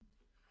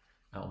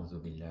أعوذ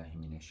بالله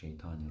من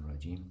الشيطان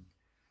الرجيم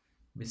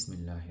بسم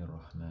الله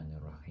الرحمن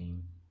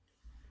الرحيم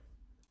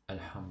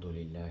الحمد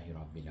لله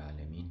رب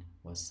العالمين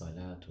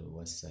والصلاة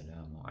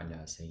والسلام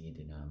على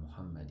سيدنا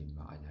محمد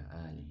وعلى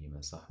آله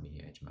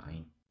وصحبه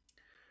أجمعين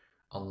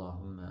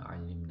اللهم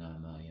علمنا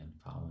ما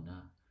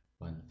ينفعنا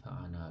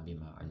وانفعنا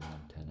بما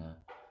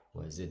علمتنا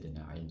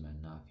وزدنا علما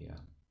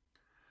نافعا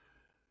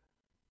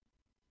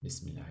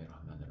بسم الله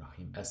الرحمن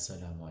الرحيم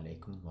السلام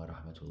عليكم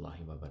ورحمة الله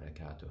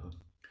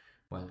وبركاته.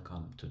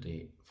 Welcome to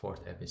the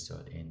fourth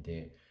episode in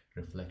the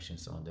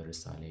Reflections on the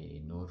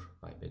Risale-i-Nur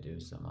by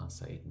Bediüzzaman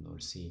Said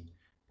Nursi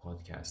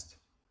podcast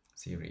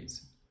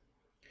series.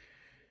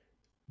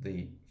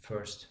 The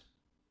first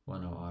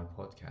one of our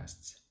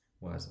podcasts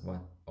was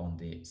on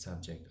the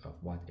subject of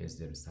what is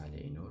the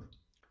Risale-i-Nur.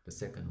 The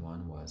second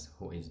one was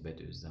who is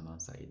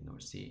Bediüzzaman Said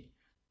Nursi.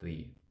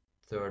 The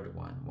third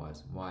one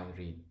was why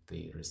read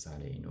the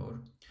Risale-i-Nur.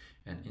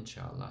 And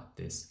inshallah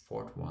this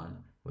fourth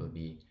one will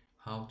be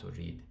how to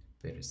read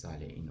the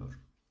Risale-i-Nur.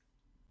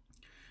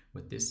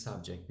 With this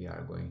subject, we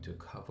are going to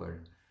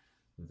cover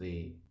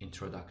the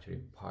introductory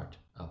part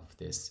of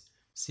this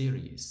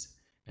series,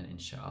 and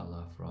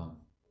inshallah from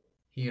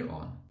here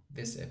on,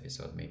 this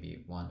episode,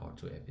 maybe one or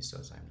two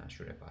episodes, I'm not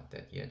sure about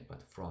that yet,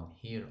 but from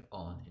here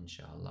on,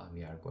 inshallah,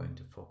 we are going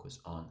to focus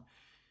on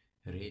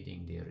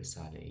reading the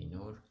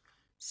Risale-i-Nur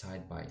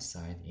side by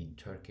side in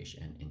Turkish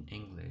and in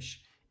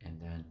English, and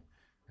then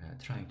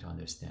trying to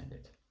understand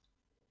it.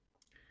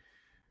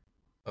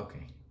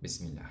 Okay,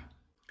 Bismillah.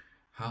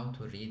 How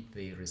to read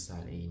the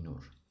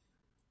Risale-i-Nur.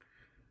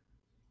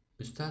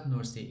 Ustad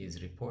Nursi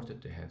is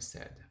reported to have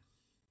said,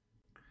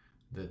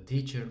 the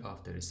teacher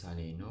of the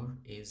Risale-i-Nur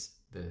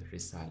is the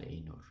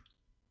Risale-i-Nur.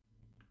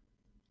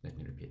 Let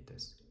me repeat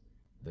this.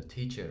 The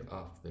teacher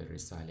of the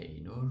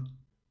Risale-i-Nur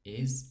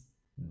is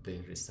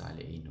the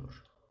Risale-i-Nur.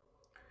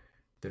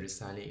 The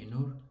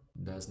Risale-i-Nur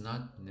does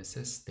not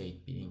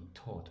necessitate being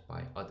taught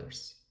by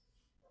others.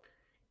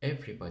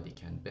 Everybody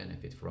can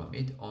benefit from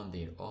it on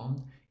their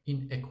own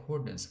in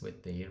accordance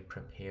with their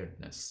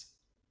preparedness.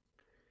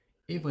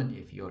 Even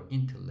if your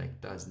intellect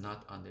does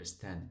not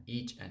understand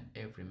each and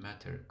every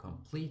matter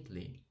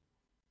completely,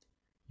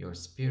 your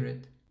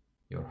spirit,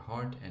 your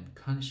heart and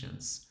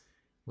conscience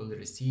will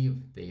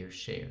receive their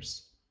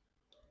shares.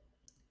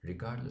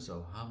 Regardless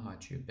of how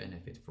much you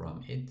benefit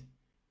from it,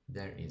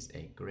 there is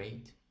a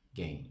great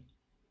gain.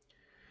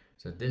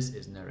 So this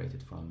is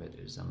narrated from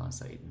Bediüzzaman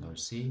Said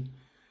Nursi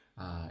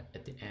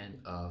at the end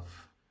of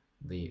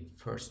the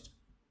first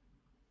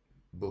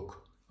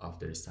book of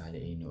the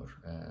Risale-i-Nur,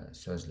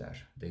 Sözler,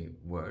 the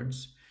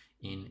words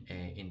in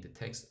the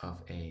text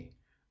of a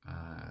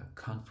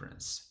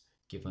conference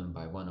given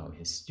by one of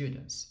his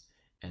students.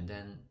 And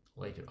then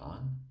later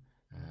on,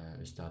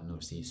 Ustad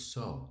Nursi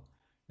saw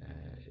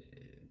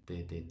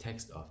the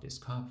text of this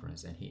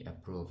conference and he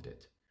approved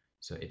it.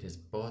 So it is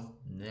both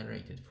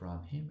narrated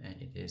from him and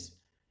it is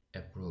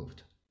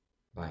approved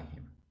by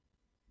him.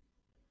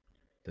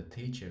 The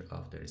teacher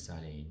of the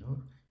Risale-i-Nur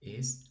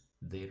is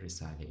the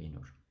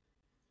Risale-i-Nur.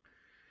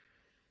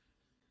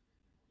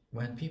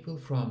 When people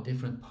from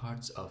different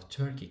parts of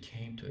Turkey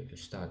came to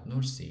Ustad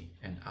Nursi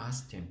and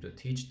asked him to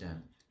teach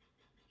them,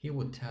 he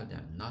would tell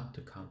them not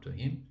to come to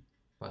him,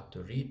 but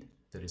to read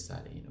the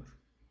Risale-i-Nur.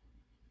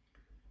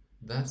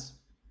 Thus,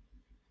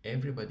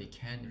 everybody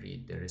can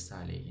read the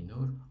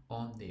Risale-i-Nur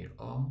on their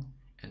own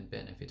and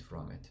benefit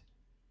from it.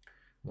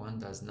 One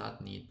does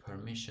not need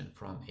permission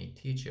from a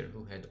teacher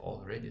who had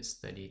already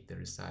studied the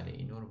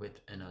Risale-i-Nur with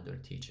another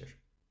teacher.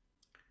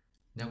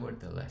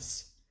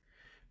 Nevertheless,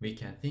 we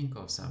can think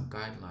of some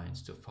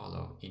guidelines to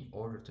follow in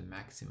order to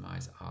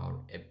maximize our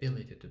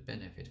ability to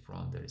benefit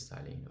from the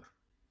Risale-i-Nur.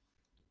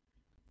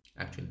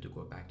 Actually, to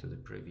go back to the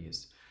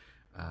previous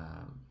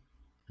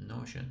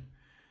notion,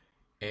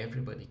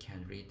 everybody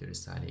can read the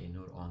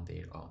Risale-i-Nur on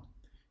their own.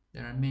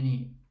 There are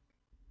many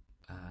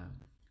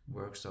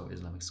works of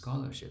Islamic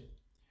scholarship,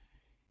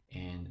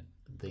 and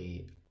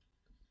the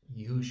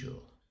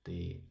usual,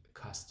 the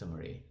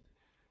customary,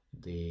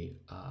 the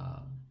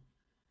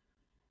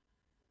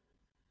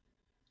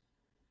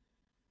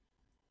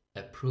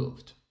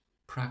approved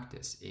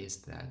practice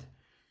is that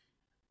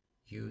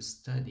you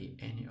study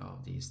any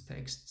of these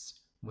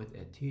texts with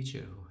a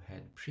teacher who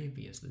had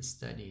previously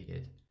studied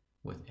it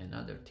with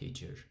another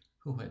teacher,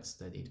 who had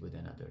studied with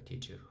another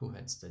teacher, who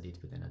had studied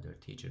with another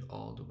teacher,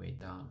 all the way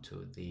down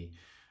to the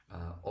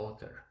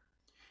author.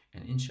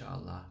 And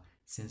inshallah,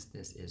 since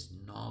this is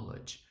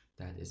knowledge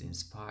that is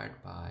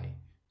inspired by,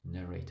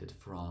 narrated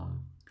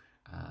from,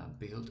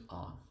 built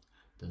on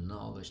the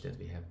knowledge that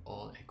we have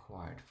all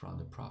acquired from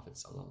the Prophet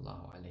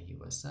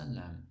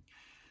ﷺ,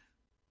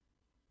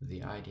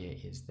 the idea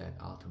is that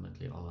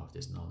ultimately all of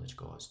this knowledge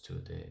goes to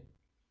the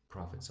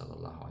Prophet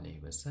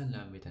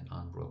ﷺ with an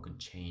unbroken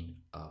chain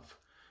of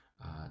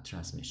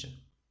transmission.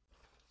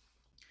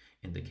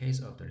 In the case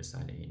of the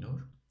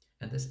Risale-i-Nur,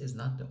 and this is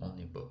not the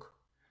only book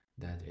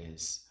that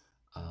is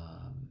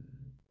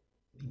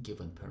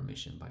given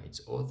permission by its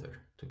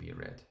author to be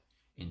read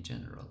in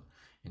general.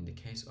 In the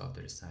case of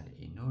the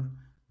Risale-i-Nur,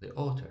 the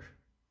author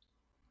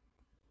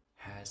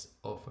has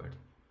offered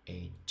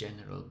a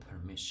general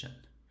permission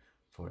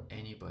for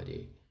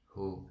anybody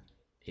who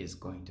is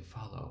going to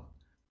follow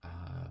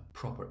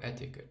proper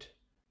etiquette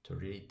to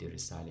read the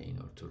Risale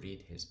or to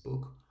read his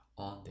book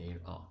on their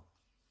own.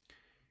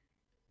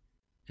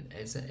 And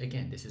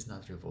again, this is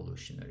not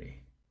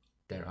revolutionary.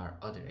 There are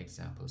other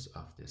examples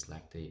of this,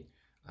 like the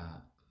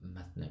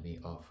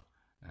Mathnavi of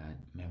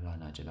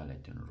Mevlana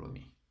Jalaluddin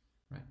Rumi,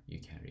 right? You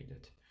can read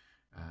it.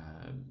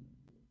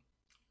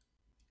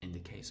 In the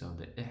case of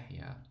the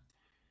Ihya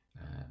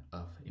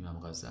of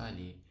Imam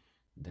Ghazali,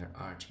 there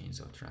are chains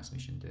of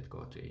transmission that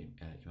go to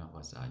Imam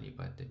Ghazali,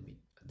 but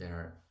there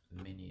are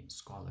many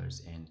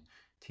scholars and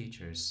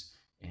teachers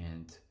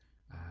and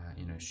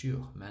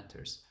shuyukh,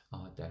 mentors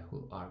out there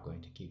who are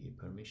going to give you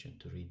permission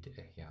to read the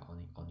Ihya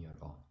on your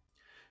own.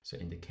 So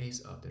in the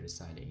case of the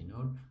Risale-i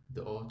Nur,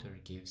 the author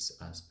gives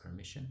us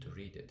permission to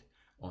read it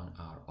on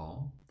our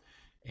own.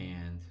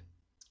 And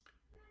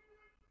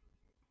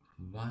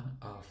one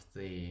of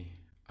the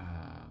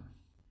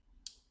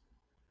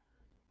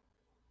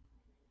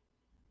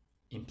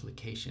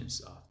implications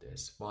of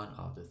this, one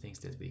of the things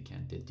that we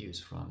can deduce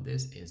from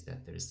this, is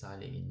that the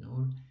Risale-i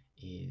Nur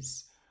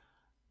is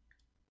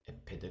a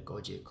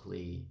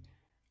pedagogically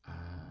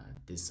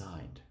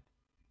designed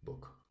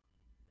book.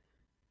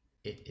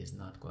 It is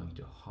not going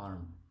to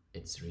harm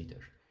its reader.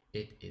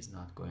 It is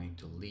not going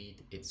to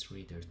lead its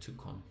reader to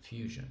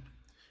confusion.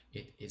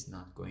 It is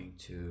not going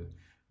to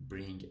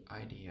bring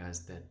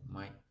ideas that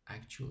might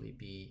actually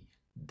be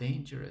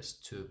dangerous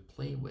to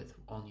play with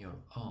on your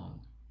own.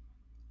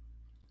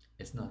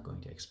 It's not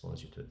going to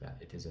expose you to that.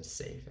 It is a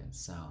safe and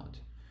sound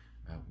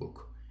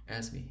book,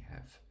 as we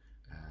have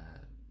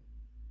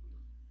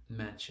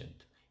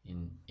mentioned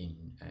in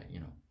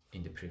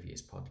the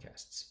previous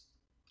podcasts.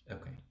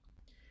 Okay,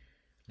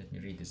 let me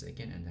read this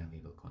again and then we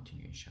will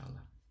continue,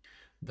 inshallah.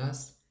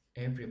 Thus,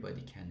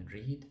 everybody can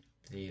read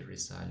the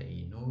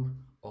Risale-i Nur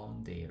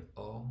on their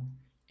own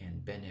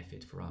and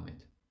benefit from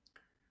it.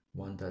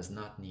 One does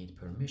not need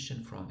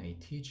permission from a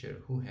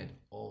teacher who had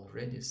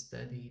already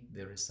studied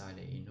the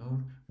Risale-i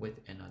Nur with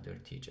another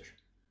teacher.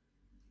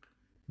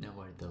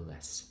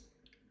 Nevertheless,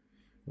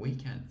 we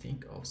can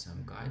think of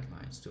some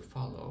guidelines to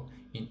follow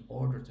in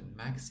order to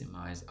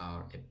maximize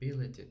our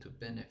ability to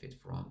benefit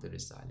from the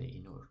Risale-i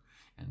Nur.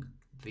 And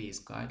these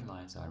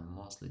guidelines are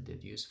mostly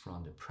deduced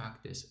from the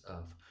practice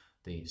of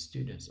the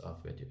students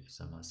of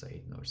Bediüzzaman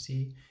Said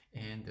Nursi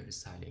and the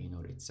Risale-i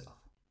Nur itself.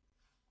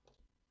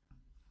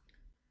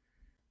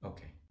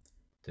 Okay,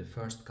 the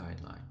first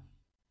guideline,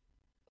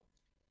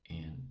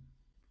 and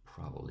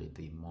probably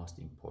the most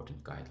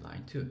important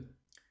guideline too,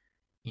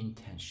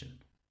 intention.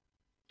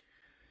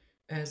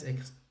 As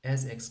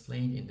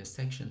explained in the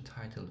section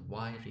titled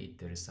Why Read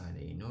the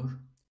Risale-i Nur,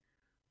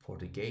 for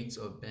the gates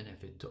of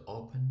benefit to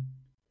open,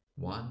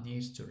 one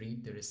needs to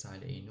read the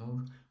Risale-i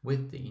Nur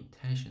with the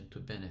intention to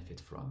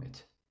benefit from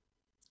it.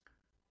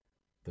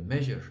 The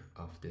measure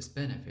of this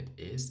benefit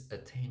is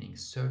attaining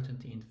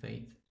certainty in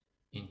faith,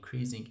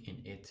 increasing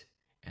in it,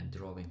 and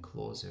drawing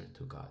closer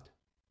to God.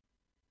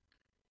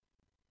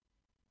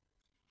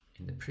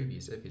 In the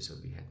previous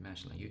episode, we had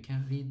mentioned you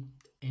can read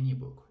any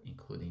book,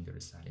 including the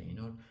Risale-i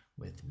Nur,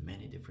 with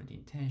many different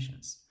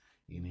intentions.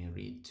 You may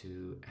read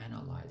to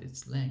analyze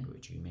its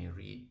language. You may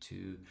read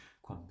to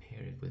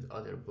compare it with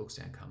other books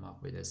and come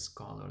up with a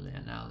scholarly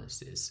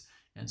analysis,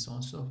 and so on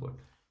and so forth.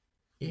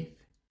 If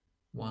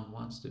one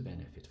wants to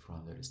benefit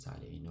from the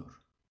Risale-i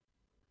Nur,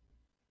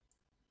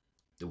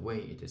 the way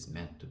it is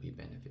meant to be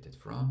benefited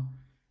from,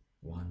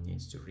 one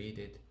needs to read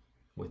it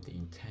with the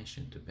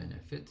intention to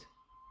benefit.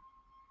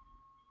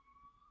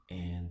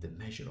 And the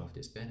measure of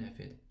this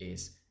benefit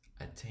is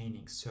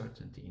attaining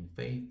certainty in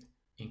faith,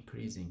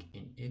 increasing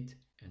in it,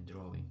 and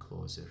drawing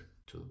closer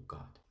to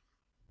God.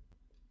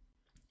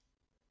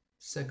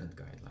 Second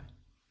guideline,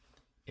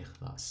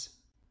 Ikhlas.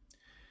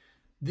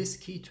 This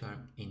key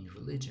term in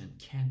religion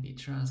can be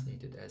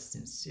translated as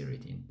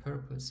sincerity in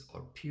purpose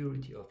or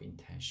purity of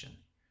intention.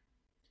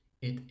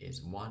 It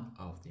is one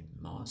of the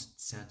most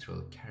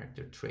central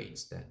character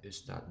traits that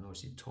Ustad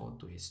Nursi taught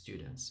to his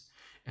students,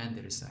 and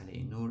the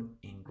Risale-i Nur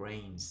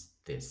ingrains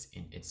this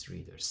in its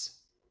readers.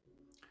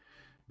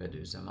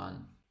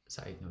 Bediüzzaman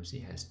Said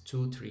Nursi has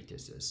 2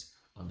 treatises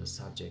on the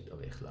subject of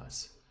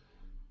Ikhlas.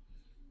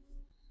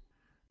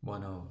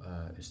 One of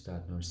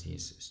Ustad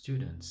Nursi's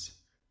students,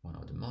 one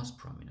of the most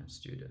prominent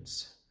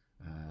students,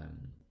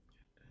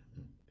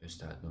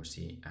 Ustad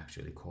Nursi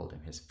actually called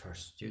him his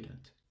first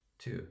student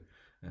too,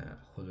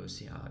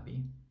 Hulusi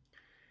Abi,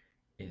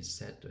 is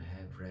said to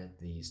have read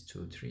these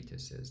 2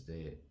 treatises,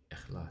 the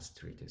Ikhlas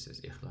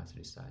treatises, Ikhlas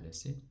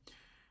Risalesi,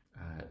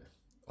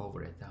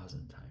 over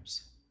 1,000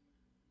 times.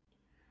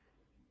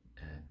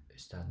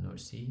 Ustad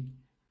Nursi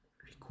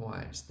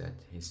requires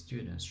that his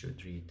students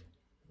should read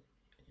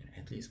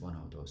at least one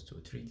of those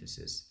 2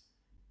 treatises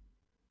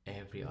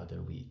every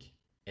other week,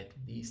 at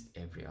least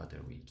every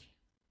other week.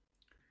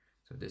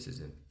 So this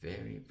is a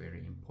very,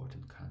 very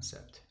important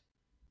concept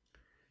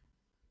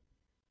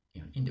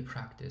in the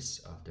practice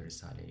of the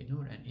Risale-i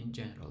Nur and in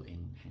general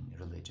in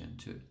religion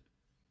too.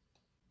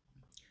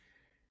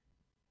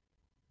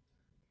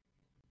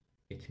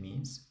 It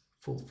means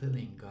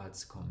fulfilling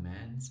God's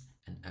commands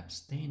and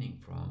abstaining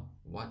from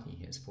what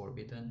He has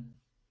forbidden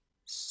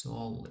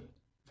solely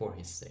for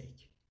His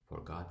sake, for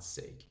God's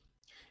sake,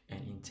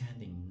 and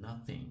intending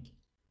nothing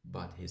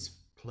but His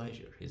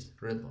pleasure, His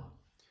rida,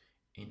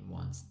 in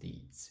one's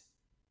deeds,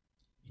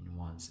 in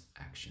one's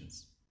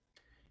actions.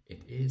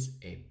 It is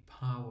a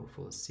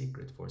powerful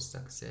secret for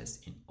success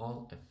in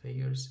all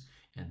affairs,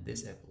 and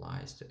this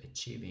applies to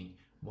achieving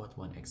what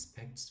one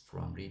expects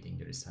from reading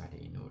the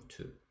Risale-i Nur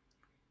too.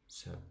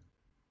 So,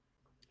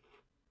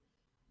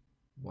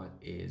 what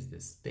is the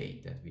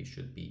state that we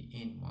should be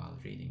in while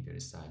reading the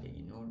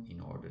Risale-i Nur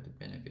in order to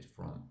benefit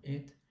from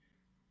it?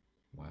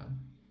 Well,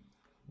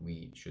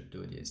 we should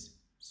do this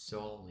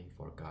solely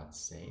for God's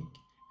sake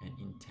and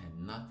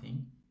intend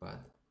nothing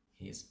but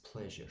His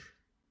pleasure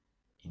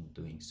in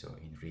doing so,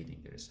 in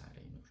reading the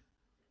Risale-i Nur.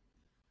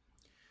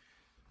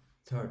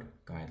 Third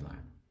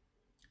guideline,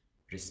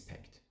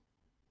 respect.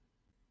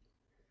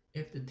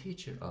 If the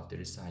teacher of the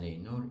Risale-i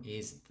Nur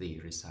is the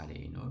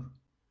Risale-i Nur,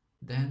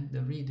 then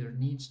the reader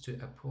needs to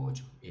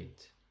approach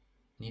it.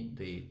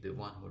 The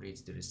one who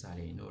reads the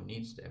Risale-i Nur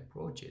needs to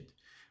approach it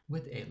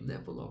with a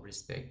level of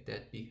respect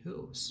that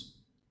behooves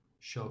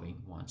showing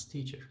one's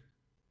teacher.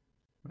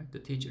 Right? The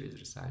teacher is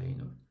Risale-i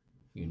Nur.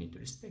 You need to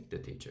respect the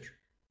teacher.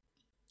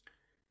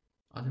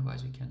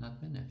 Otherwise, you cannot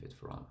benefit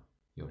from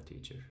your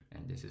teacher.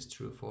 And this is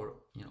true for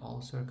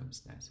all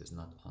circumstances,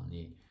 not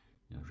only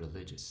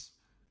religious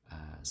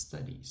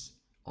studies.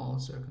 All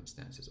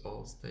circumstances,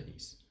 all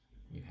studies,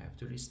 you have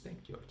to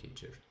respect your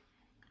teacher.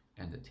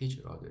 And the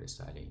teacher of the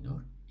Risale-i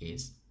Nur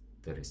is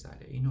the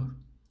Risale-i Nur.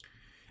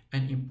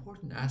 An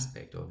important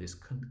aspect of this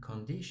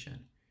condition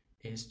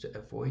is to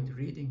avoid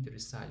reading the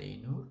Risale-i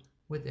Nur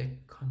with a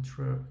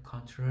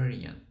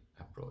contrarian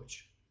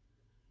approach.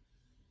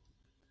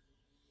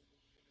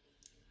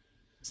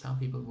 Some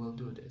people will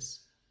do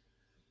this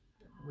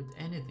with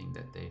anything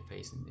that they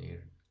face in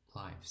their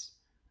lives,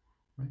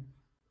 right?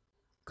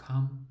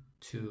 Come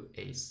to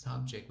a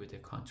subject with a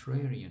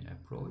contrarian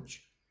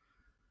approach,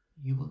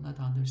 you will not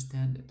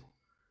understand it.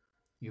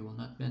 You will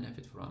not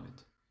benefit from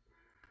it.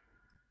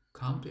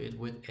 Come to it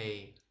with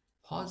a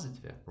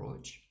positive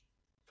approach.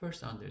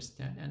 First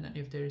understand, and then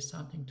if there is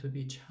something to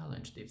be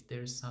challenged, if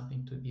there is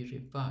something to be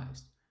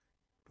revised,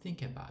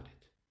 think about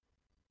it,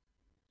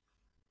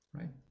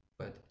 right?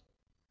 But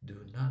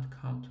do not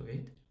come to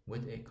it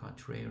with a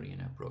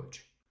contrarian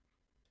approach.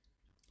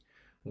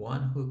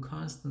 One who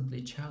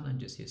constantly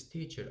challenges his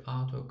teacher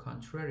out of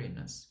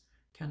contrariness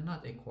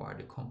cannot acquire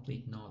the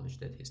complete knowledge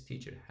that his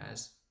teacher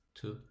has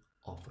to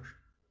offer.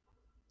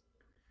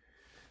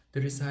 The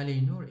Risale-i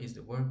Nur is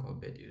the work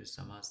of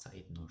Bediüzzaman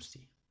Said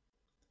Nursi.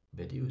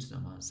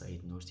 Bediüzzaman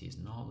Said Nursi's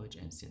knowledge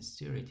and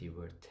sincerity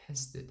were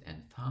tested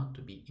and found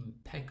to be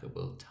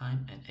impeccable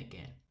time and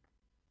again.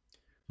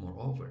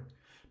 Moreover,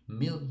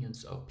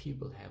 millions of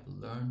people have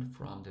learned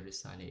from the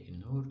Risale-i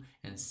Nur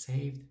and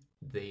saved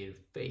their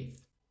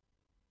faith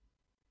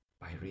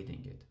by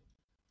reading it.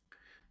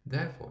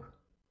 Therefore,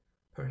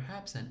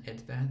 perhaps an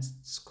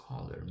advanced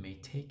scholar may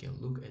take a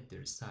look at the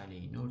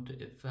Risale-i Nur to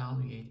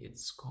evaluate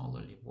its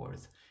scholarly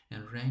worth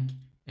and rank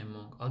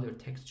among other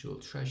textual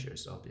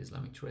treasures of the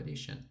Islamic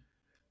tradition.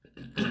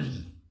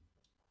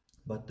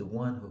 But the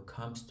one who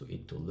comes to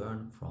it to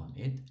learn from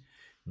it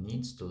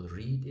needs to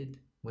read it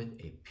with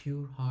a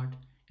pure heart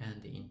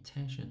and the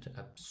intention to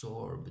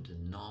absorb the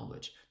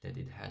knowledge that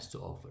it has to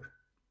offer.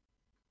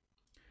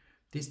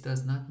 This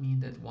does not mean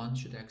that one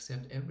should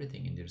accept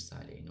everything in the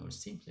Risale-i Nur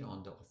simply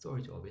on the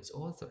authority of its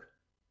author.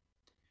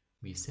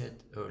 We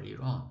said earlier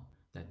on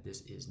that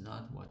this is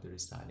not what the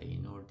Risale-i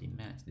Nur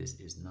demands. This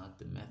is not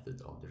the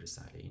method of the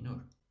Risale-i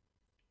Nur,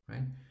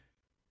 right?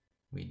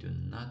 We do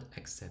not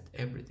accept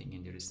everything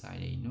in the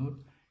Risale-i Nur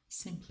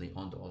simply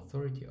on the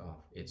authority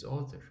of its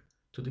author.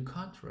 To the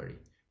contrary,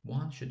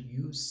 one should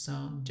use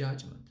sound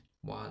judgment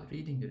while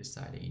reading the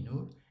Risale-i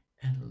Nur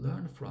and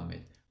learn from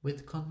it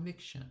with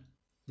conviction.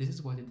 This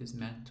is what it is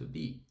meant to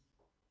be.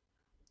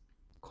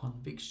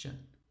 Conviction.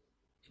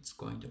 It's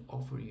going to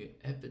offer you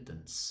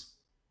evidence.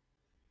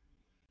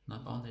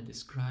 Not only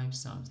describe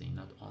something,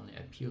 not only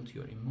appeal to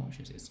your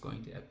emotions, it's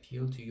going to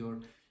appeal to your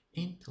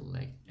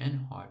intellect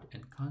and heart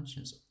and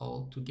conscience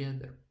all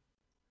together.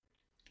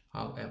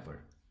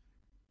 However,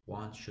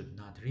 one should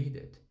not read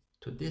it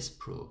to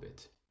disprove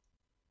it.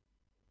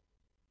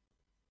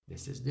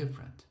 This is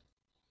different,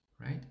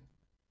 right?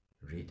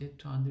 Read it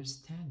to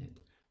understand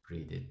it.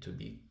 Read it to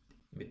be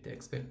with the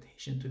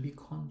expectation to be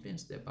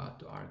convinced about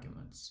the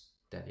arguments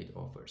that it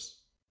offers.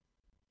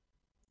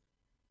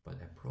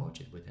 But approach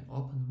it with an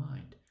open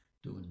mind.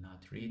 Do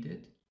not read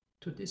it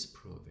to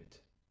disprove it.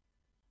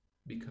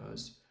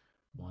 Because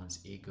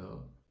one's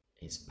ego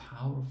is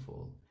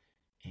powerful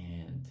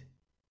and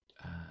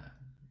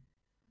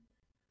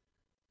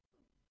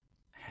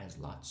has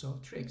lots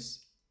of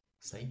tricks.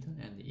 Satan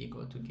and the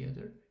ego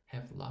together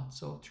have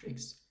lots of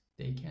tricks.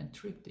 They can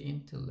trick the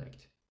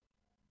intellect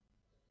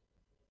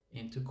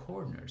into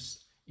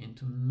corners,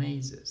 into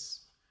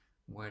mazes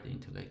where the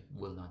intellect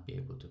will not be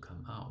able to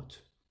come out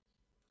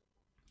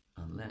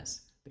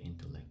unless the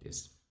intellect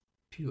is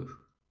pure.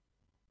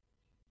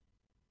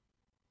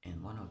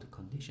 And one of the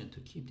conditions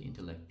to keep the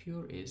intellect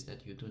pure is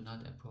that you do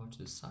not approach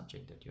the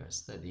subject that you are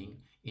studying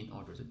in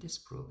order to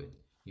disprove it.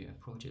 You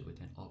approach it with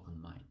an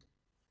open mind.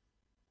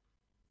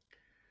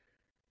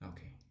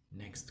 Okay,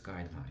 next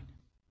guideline.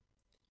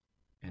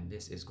 And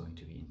this is going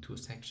to be in two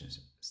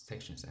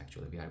sections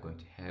actually. We are going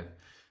to have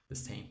the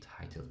same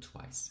title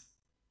twice.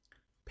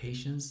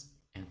 Patience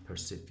and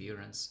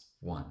Perseverance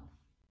 1.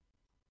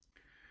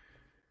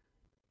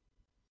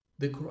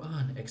 The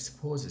Quran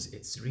exposes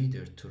its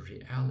reader to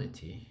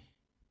reality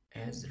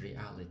as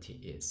reality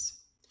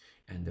is,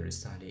 and the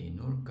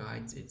Risale-i-Nur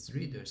guides its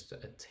readers to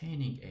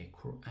attaining a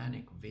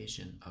Quranic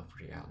vision of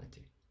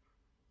reality.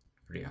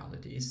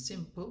 Reality is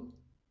simple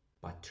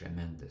but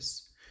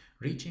tremendous,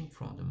 reaching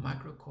from the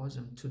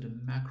microcosm to the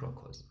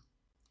macrocosm,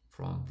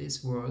 from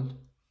this world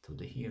to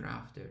the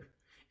hereafter,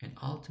 and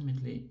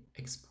ultimately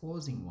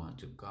exposing one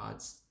to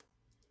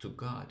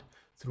God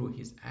through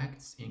his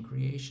acts in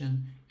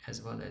creation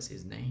as well as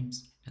his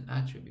names and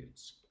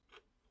attributes.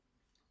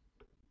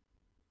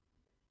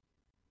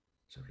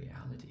 So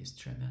reality is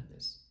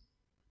tremendous.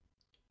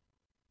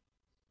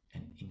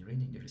 And in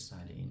reading the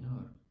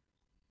Risale-i-Nur,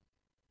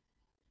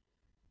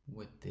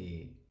 with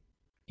the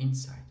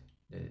insight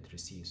that it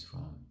receives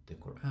from the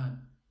Quran,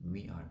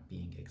 we are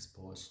being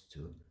exposed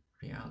to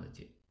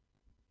reality.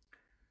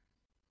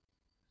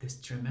 This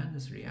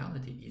tremendous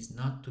reality is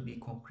not to be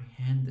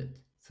comprehended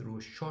through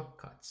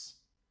shortcuts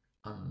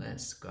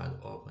unless God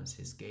opens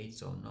his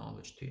gates of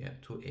knowledge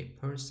to a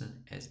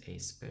person as a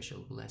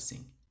special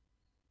blessing.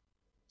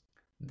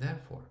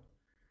 Therefore,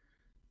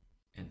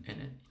 and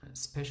a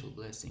special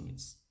blessing,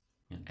 it's,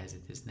 as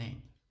it is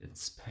named,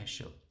 it's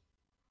special.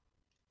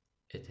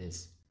 It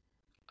is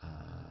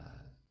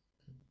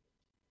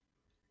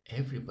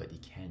everybody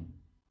can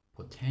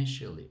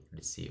potentially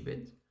receive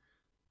it,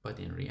 but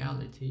in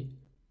reality,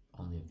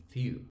 only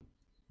few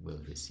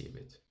will receive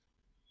it,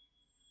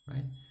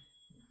 right?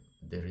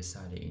 The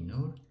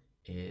Risale-i-Nur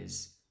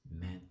is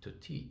meant to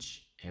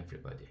teach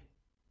everybody.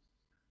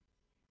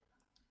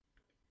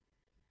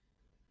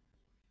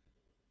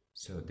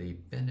 So the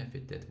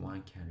benefit that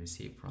one can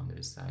receive from the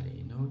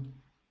Risale-i-Nur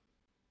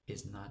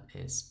is not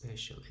a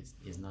special,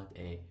 is not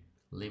a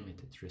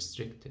limited,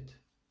 restricted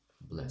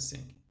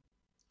blessing.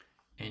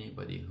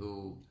 Anybody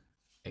who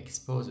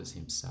exposes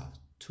himself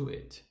to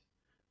it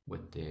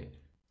with the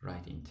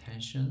right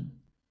intention,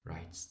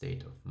 right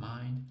state of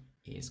mind,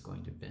 is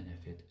going to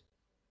benefit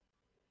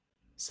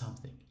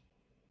something.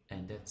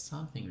 And that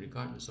something,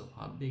 regardless of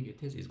how big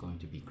it is going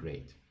to be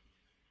great,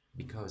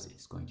 because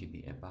it's going to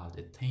be about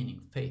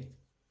attaining faith.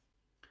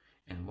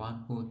 And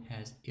one who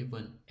has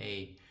even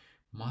a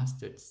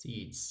mustard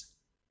seeds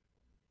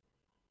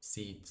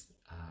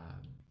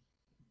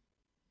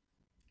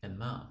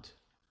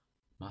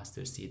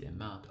mustard seed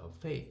amount of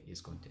faith is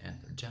going to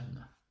enter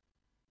Jannah.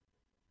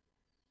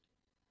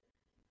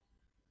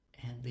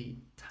 And the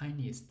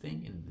tiniest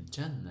thing in the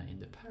Jannah, in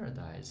the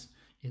paradise,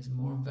 is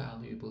more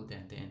valuable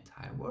than the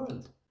entire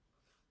world,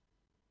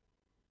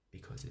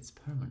 because it's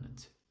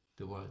permanent.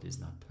 The world is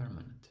not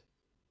permanent.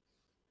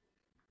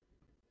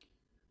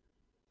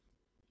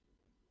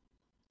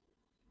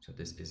 So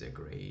this is a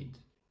great,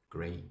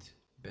 great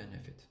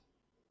benefit.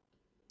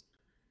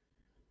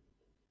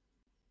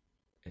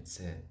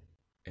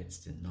 It's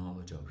the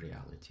knowledge of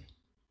reality.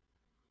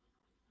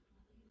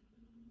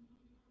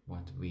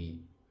 What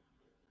we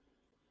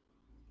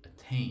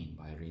attain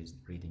by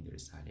reading the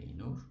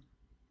Risale-i-Nur,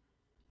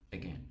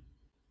 again,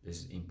 this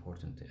is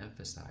important to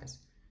emphasize.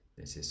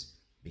 This is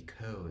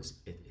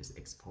because it is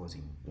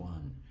exposing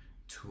one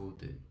to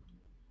the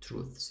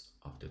truths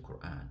of the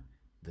Quran.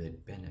 The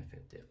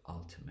benefit, the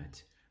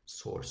ultimate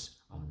source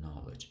of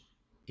knowledge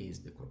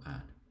is the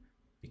Quran.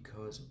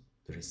 Because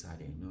the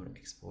Risale-i-Nur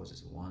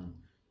exposes one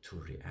to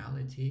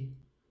reality,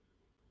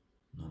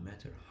 no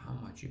matter how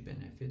much you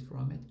benefit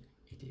from it,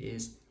 it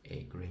is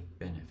a great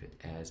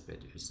benefit, as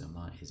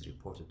Bediüzzaman is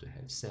reported to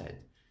have said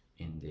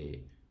in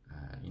the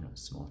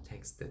small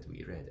text that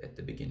we read at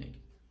the beginning.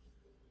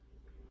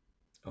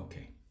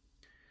 Okay,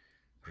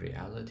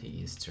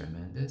 reality is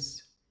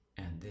tremendous,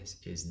 and this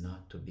is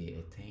not to be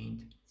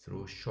attained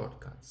through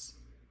shortcuts,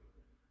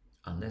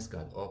 unless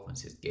God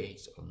opens his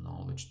gates of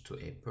knowledge to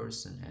a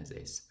person as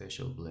a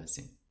special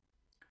blessing.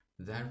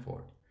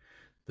 Therefore,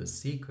 the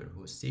seeker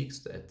who seeks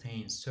to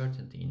attain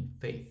certainty in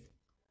faith,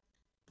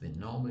 the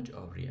knowledge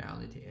of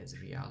reality as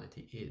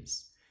reality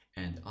is,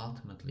 and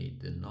ultimately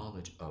the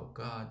knowledge of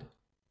God,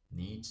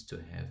 needs to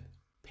have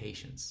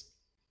patience.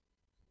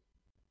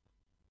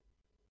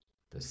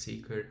 The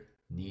seeker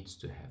needs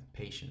to have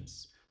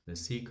patience. The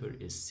seeker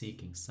is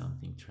seeking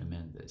something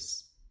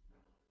tremendous,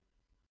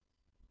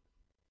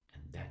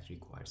 and that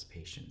requires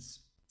patience.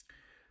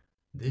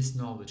 This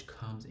knowledge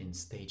comes in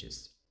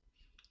stages.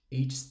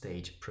 Each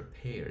stage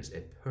prepares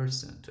a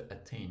person to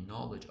attain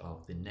knowledge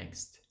of the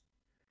next.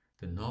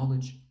 The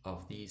knowledge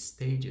of these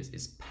stages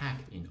is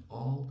packed in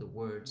all the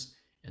words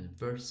and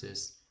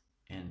verses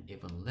and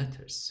even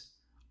letters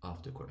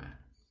of the Quran,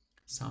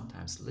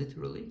 sometimes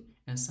literally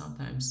and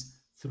sometimes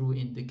through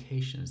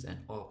indications and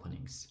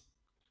openings.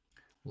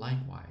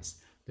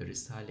 Likewise, the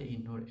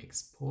Risale-i-Nur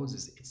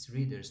exposes its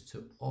readers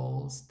to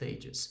all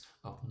stages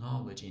of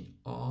knowledge in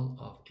all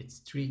of its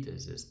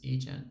treatises.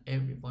 Each and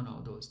every one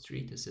of those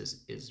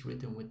treatises is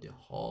written with the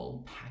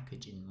whole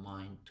package in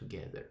mind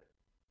together.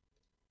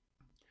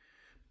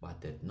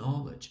 But that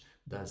knowledge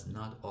does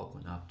not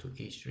open up to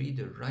each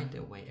reader right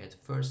away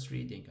at first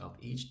reading of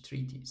each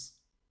treatise.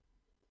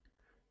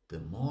 The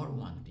more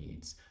one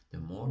reads, the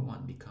more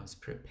one becomes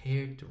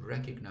prepared to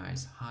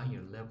recognize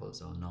higher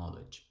levels of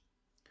knowledge.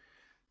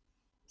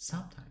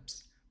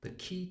 Sometimes the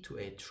key to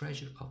a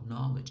treasure of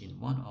knowledge in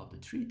one of the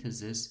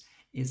treatises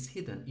is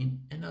hidden in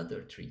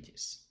another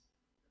treatise.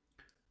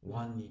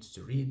 One needs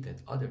to read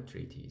that other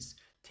treatise,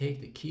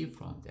 take the key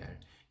from there,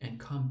 and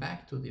come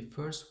back to the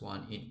first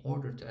one in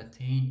order to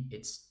attain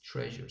its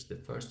treasures, the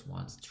first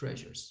one's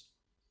treasures.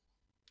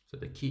 So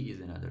the key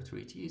is another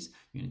treatise.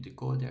 You need to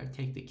go there,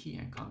 take the key,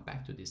 and come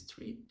back to this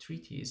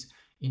treatise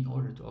in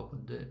order to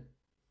open the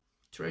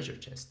treasure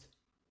chest.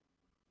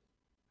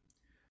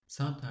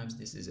 Sometimes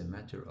this is a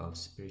matter of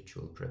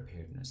spiritual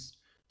preparedness.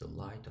 The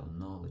light of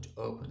knowledge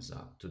opens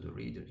up to the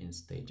reader in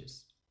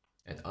stages.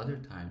 At other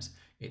times,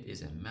 it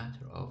is a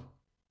matter of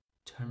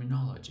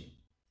terminology.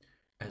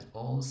 As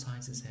all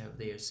sciences have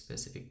their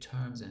specific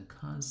terms and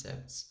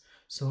concepts,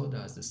 so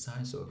does the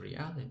science of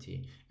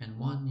reality, and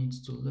one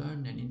needs to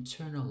learn and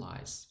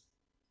internalize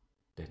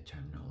that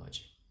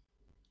terminology.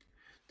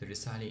 The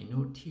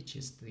Risale-i-Nur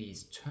teaches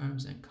these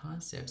terms and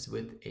concepts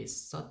with a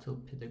subtle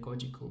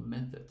pedagogical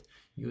method,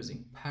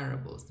 using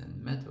parables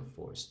and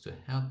metaphors to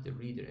help the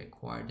reader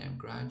acquire them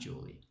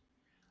gradually,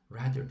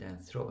 rather than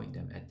throwing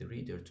them at the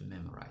reader to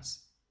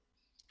memorize.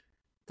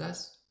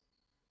 Thus,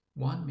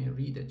 one may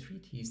read a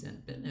treatise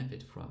and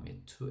benefit from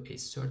it to a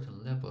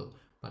certain level,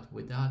 but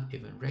without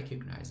even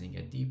recognizing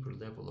a deeper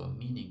level of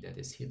meaning that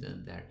is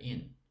hidden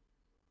therein,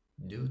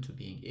 due to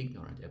being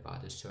ignorant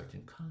about a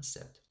certain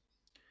concept.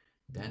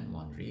 Then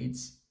one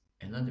reads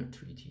another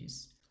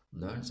treatise,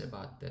 learns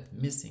about that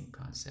missing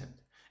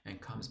concept, and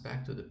comes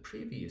back to the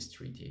previous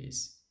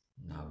treatise,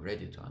 now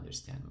ready to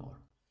understand more.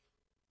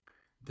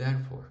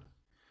 Therefore,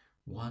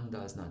 one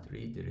does not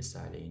read the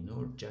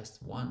Risale-i-Nur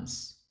just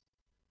once,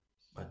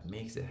 but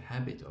makes a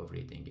habit of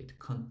reading it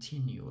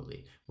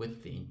continually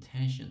with the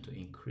intention to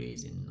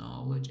increase in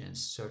knowledge and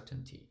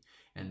certainty,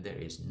 and there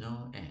is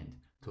no end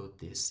to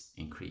this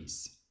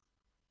increase.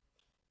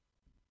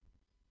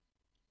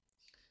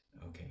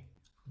 Okay,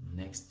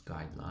 next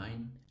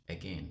guideline,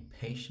 again,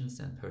 patience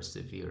and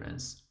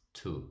perseverance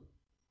 2.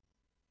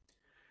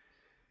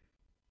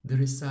 The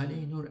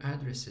Risale-i-Nur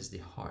addresses the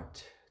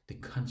heart, the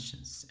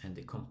conscience, and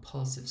the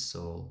compulsive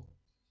soul,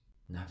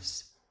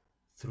 nafs,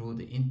 through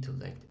the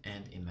intellect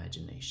and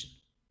imagination.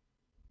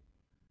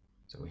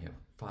 So we have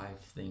 5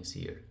 things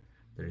here.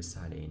 The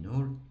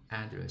Risale-i-Nur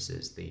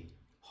addresses the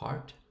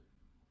heart,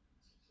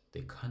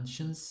 the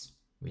conscience,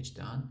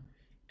 wijdan,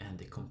 and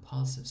the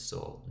compulsive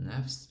soul,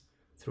 nafs,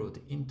 through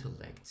the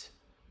intellect,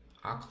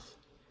 aql,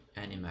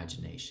 and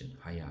imagination,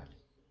 hayal.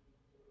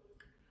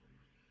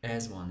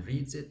 As one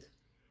reads it,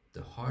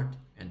 the heart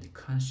and the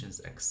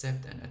conscience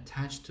accept and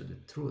attach to the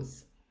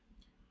truth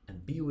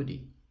and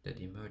beauty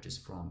that emerges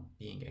from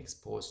being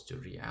exposed to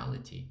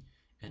reality,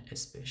 and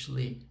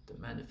especially the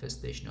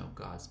manifestation of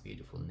God's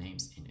beautiful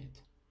names in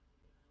it.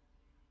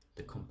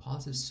 The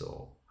compulsive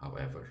soul,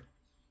 however,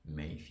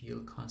 may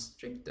feel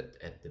constricted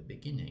at the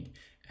beginning,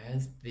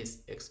 as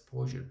this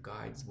exposure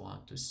guides one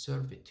to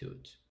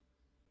servitude,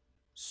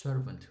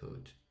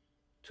 servanthood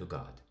to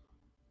God.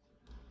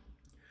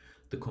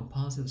 The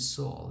compulsive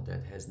soul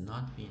that has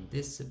not been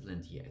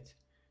disciplined yet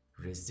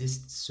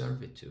resists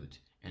servitude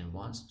and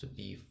wants to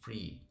be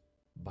free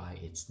by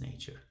its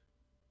nature.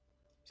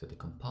 So the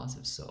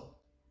compulsive soul,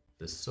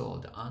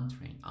 the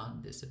untrained,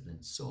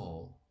 undisciplined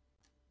soul,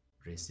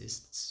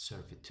 resists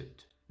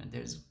servitude. And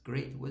there's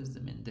great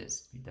wisdom in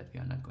this that we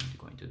are not going to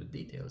go into the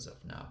details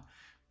of now.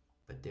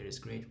 But there is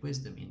great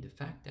wisdom in the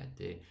fact that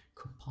the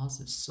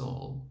compulsive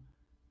soul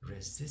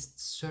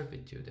resists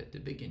servitude at the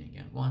beginning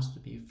and wants to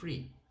be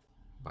free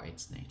by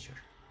its nature.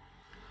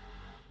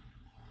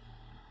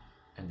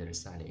 And the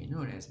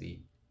Risale-i-Nur, as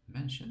we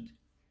mentioned,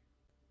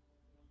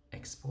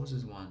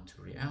 exposes one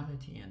to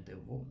reality, and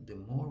the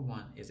more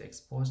one is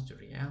exposed to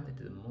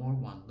reality, the more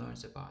one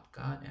learns about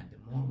God, and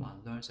the more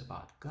one learns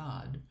about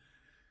God,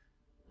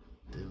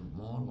 the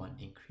more one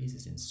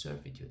increases in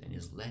servitude and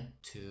is led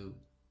to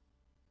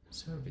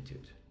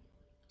servitude.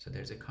 So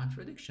there's a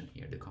contradiction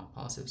here. The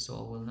compulsive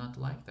soul will not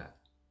like that.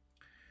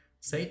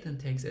 Satan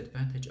takes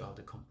advantage of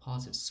the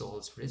compulsive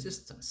soul's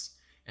resistance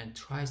and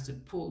tries to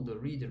pull the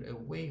reader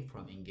away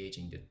from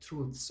engaging the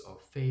truths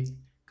of faith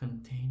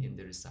contained in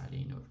the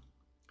Risale-i-Nur.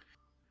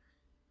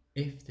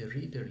 If the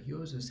reader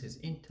uses his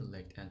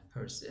intellect and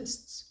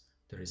persists,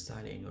 the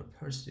Risale-i-Nur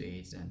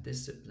persuades and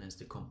disciplines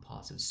the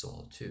compulsive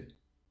soul too.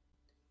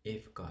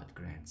 If God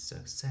grants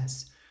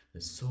success,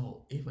 the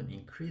soul even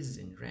increases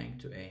in rank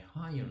to a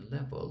higher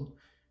level,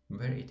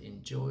 where it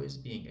enjoys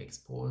being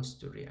exposed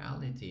to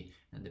reality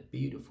and the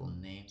beautiful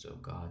names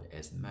of God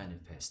as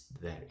manifest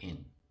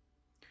therein.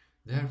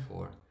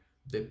 Therefore,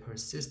 The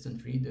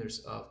persistent readers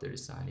of the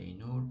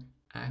Risale-i-Nur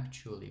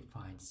actually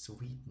find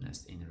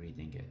sweetness in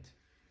reading it.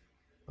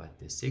 But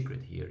the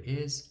secret here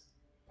is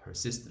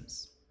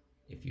persistence.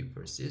 If you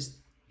persist,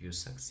 you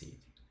succeed.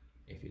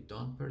 If you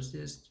don't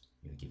persist,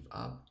 you give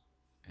up,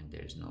 and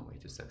there is no way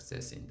to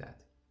success in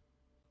that.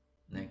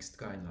 Next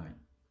guideline,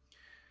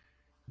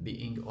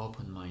 being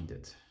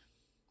open-minded.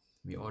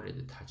 We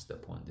already touched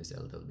upon this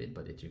a little bit,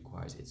 but it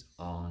requires its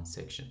own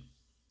section.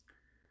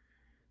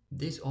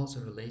 This also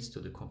relates to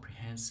the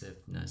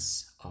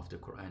comprehensiveness of the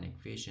Quranic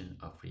vision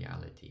of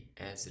reality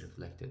as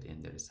reflected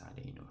in the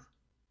Risale-i-Nur.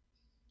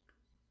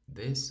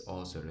 This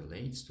also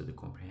relates to the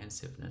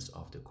comprehensiveness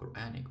of the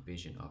Quranic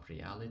vision of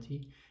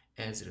reality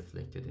as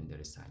reflected in the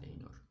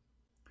Risale-i-Nur.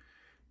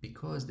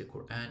 Because the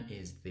Quran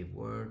is the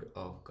word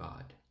of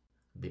God,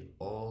 the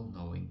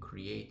all-knowing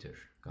creator.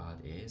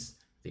 God is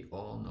the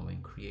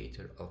all-knowing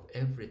creator of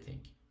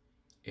everything.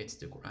 It's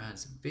the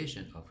Quran's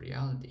vision of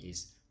reality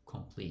is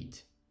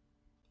complete.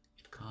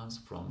 It comes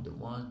from the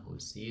one who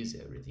sees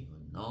everything,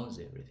 who knows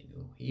everything,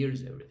 who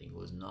hears everything,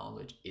 whose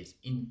knowledge is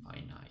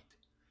infinite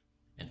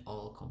and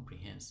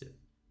all-comprehensive,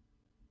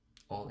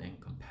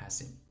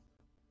 all-encompassing.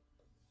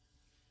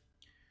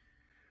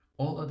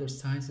 All other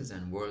sciences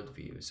and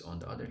worldviews, on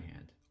the other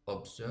hand,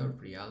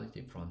 observe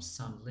reality from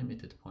some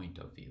limited point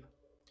of view.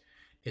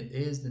 It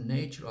is the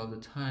nature of the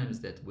times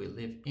that we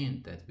live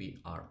in that we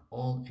are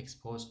all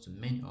exposed to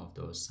many of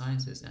those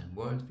sciences and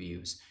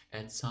worldviews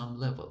at some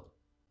level.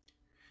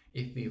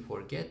 If we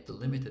forget the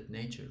limited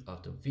nature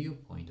of the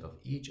viewpoint of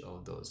each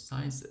of those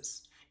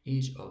sciences,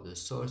 each of the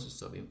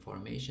sources of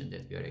information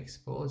that we are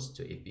exposed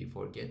to, if we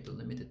forget the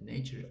limited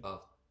nature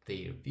of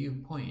their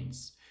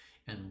viewpoints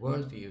and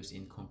worldviews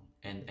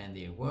and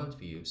their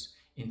worldviews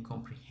in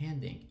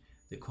comprehending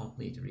the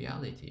complete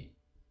reality,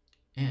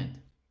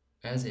 and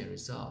as a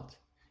result,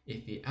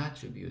 if we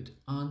attribute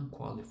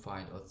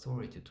unqualified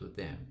authority to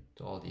them,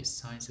 to all these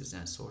sciences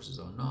and sources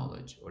of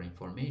knowledge or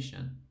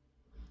information,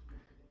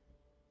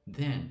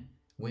 then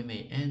we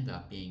may end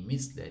up being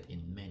misled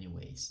in many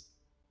ways.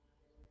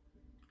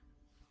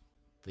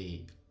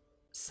 The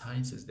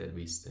sciences that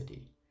we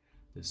study,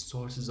 the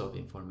sources of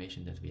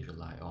information that we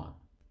rely on,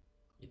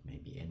 it may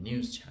be a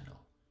news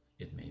channel,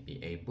 it may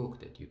be a book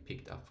that you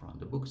picked up from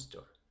the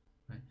bookstore,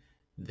 right?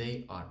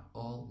 They are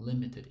all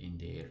limited in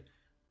their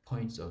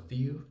points of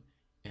view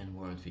and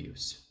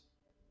worldviews.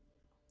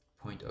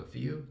 Point of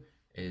view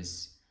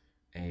is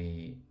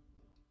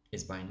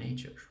by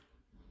nature.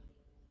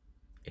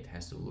 It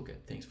has to look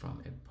at things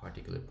from a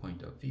particular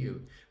point of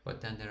view, but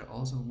then there are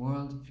also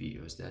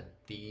worldviews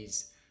that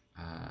these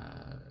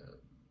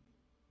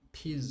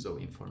pieces of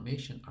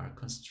information are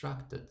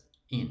constructed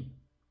in,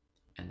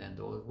 and then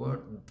those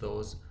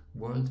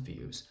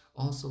worldviews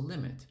also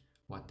limit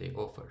what they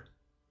offer.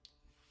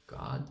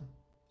 God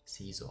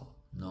sees all,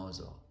 knows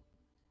all.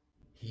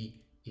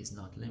 He is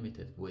not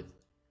limited with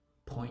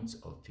points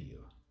of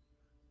view,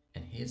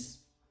 and his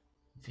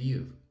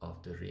view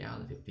of the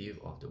reality, view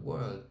of the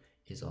world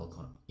is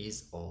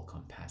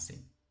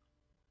all-encompassing.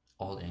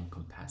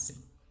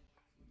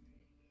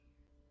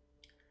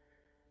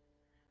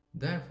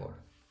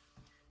 Therefore,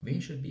 we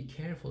should be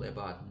careful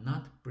about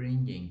not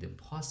bringing the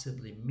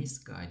possibly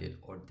misguided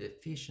or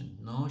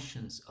deficient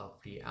notions of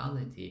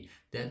reality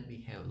that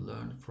we have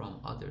learned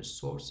from other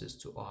sources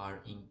to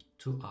our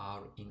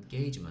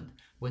engagement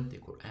with the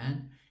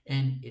Quran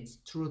and its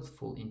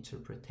truthful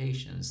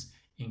interpretations,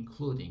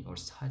 including or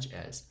such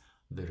as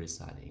the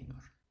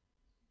Risale-i-Nur.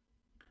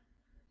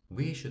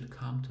 We should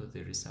come to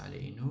the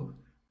Risale-i-Nur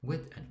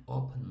with an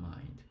open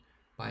mind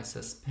by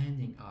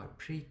suspending our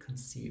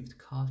preconceived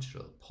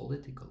cultural,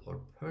 political,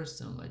 or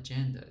personal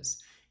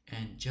agendas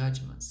and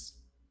judgments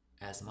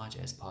as much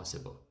as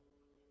possible.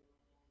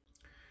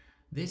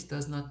 This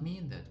does not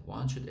mean that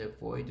one should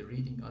avoid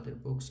reading other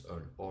books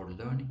or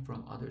learning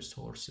from other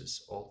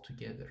sources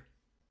altogether.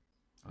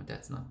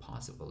 That's not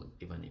possible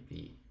even if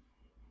we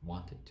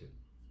wanted to.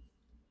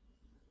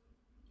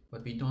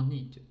 But we don't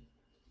need to.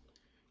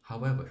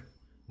 However,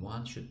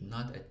 one should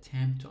not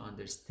attempt to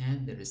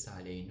understand the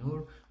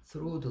Risale-i-Nur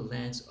through the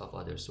lens of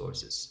other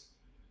sources.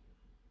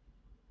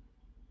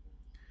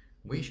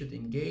 We should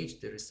engage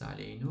the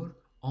Risale-i-Nur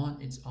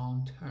on its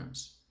own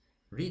terms,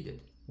 read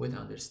it with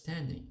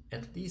understanding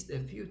at least a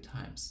few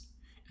times,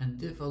 and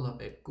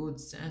develop a good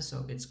sense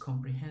of its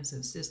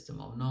comprehensive system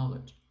of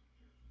knowledge.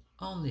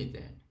 Only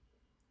then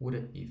would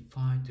it be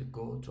fine to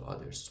go to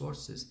other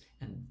sources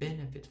and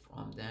benefit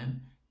from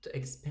them to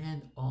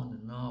expand on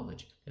the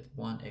knowledge that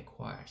one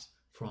acquires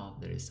from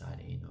the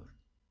Risale-i-Nur.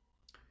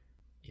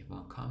 If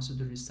one comes to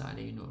the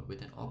Risale-i-Nur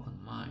with an open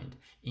mind,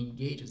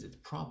 engages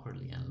it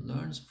properly and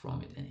learns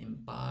from it and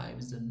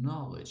imbibes the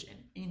knowledge and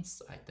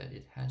insight that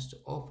it has to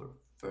offer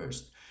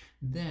first,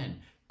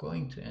 then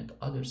going to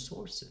other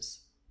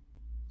sources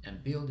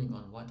and building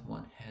on what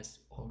one has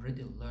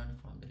already learned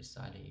from the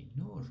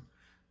Risale-i-Nur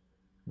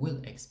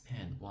will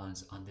expand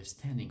one's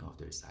understanding of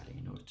the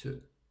Risale-i-Nur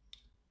too.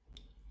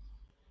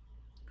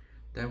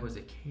 There was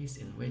a case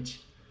in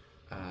which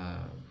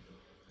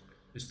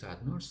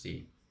Ustad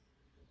Nursi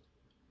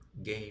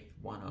gave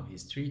one of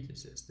his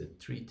treatises, the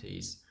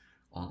treatise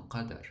on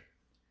Qadar,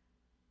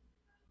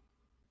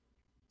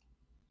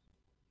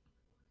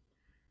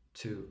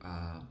 to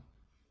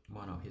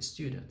one of his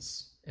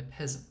students, a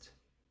peasant,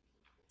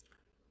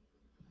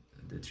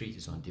 the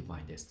treatise on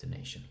divine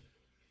destination,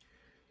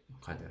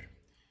 Qadar.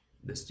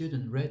 The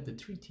student read the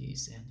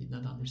treatise and did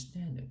not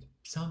understand it.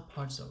 Some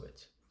parts of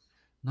it,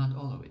 not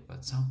all of it,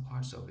 but some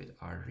parts of it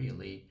are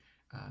really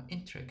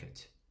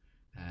intricate.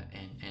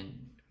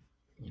 And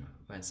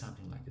when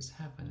something like this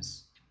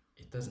happens,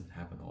 it doesn't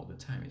happen all the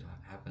time. It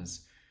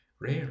happens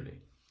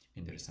rarely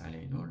in the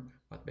Risale-i Nur.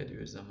 But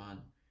Bediüzzaman,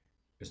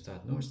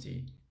 Ustad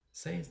Nursi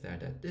says there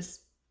that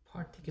this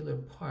particular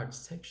part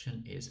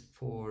section is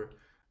for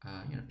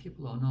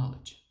people of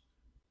knowledge.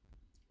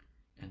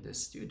 And the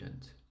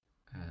student,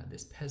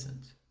 this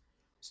peasant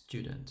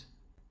student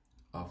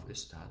of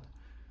Ustad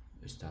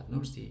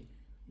Nursi,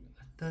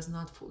 does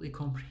not fully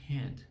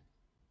comprehend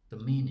the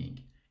meaning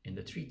in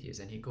the treatise,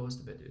 and he goes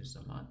to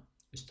Bediüzzaman,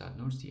 Ustad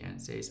Nursi,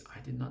 and says, I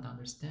did not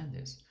understand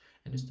this.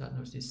 And Ustad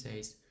Nursi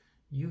says,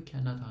 you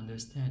cannot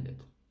understand it.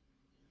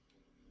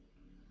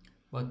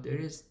 But there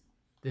is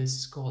this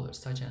scholar,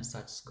 such and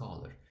such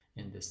scholar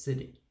in the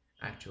city.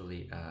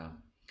 Actually,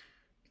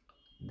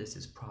 this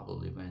is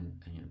probably when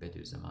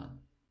Bediüzzaman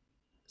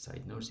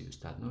Said Nursi,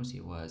 Ustad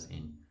Nursi, was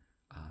in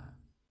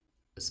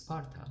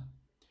Sparta,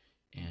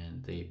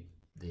 and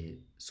the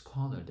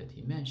scholar that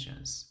he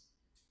mentions,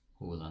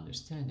 who will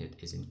understand it,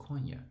 is in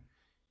Konya.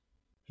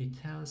 He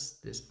tells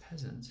this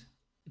peasant,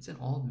 it's an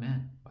old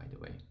man, by the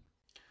way,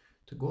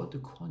 to go to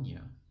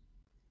Konya,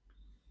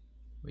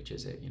 which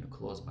is a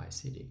close by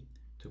city,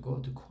 to go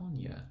to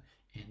Konya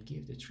and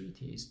give the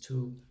treatise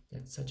to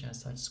that such and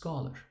such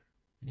scholar.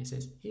 And he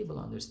says he will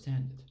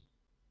understand it.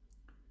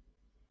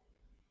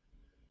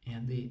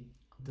 And the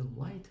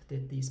light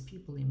that these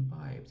people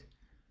imbibed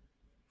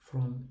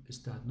from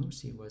Ustad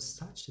Nursi was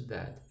such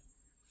that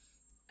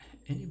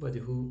anybody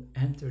who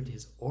entered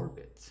his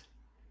orbit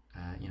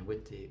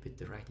with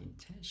the right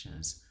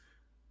intentions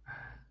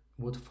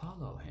would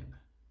follow him.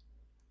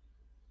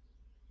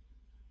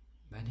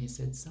 When he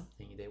said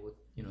something, they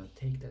would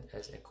take that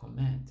as a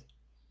command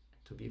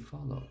to be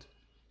followed.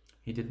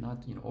 He did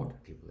not order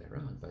people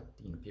around, but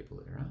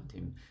people around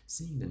him,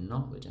 seeing the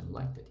knowledge and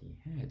light that he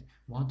had,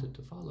 wanted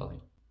to follow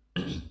him.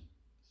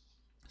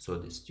 So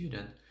the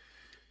student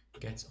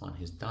gets on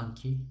his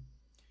donkey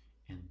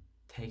and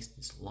takes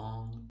this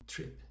long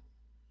trip.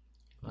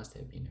 It must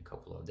have been a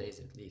couple of days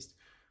at least,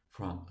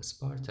 from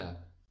Sparta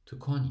to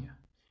Konya,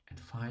 and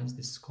finds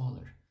this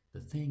scholar. The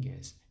thing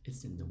is,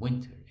 it's in the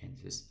winter, and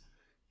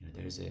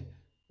there's a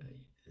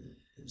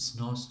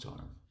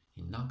snowstorm.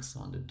 He knocks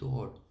on the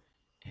door,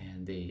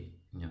 and the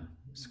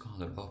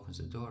scholar opens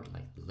the door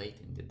like late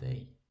in the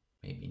day,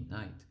 maybe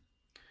night.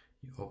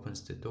 He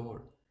opens the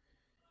door,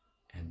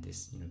 and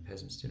this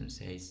peasant student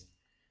says,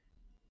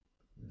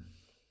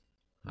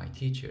 my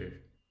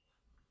teacher,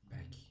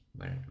 back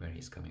where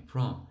he's coming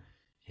from,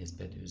 is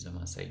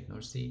Bediüzzaman Said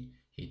Nursi.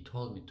 He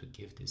told me to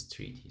give this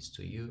treatise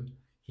to you.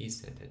 He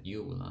said that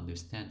you will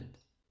understand it.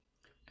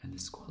 And the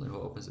scholar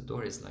who opens the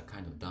door is like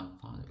kind of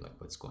dumbfounded, like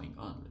what's going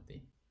on with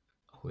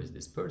who is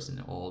this person,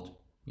 an old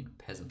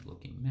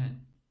peasant-looking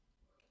man.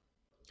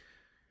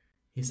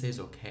 He says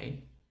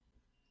okay,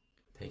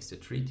 takes the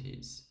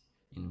treatise,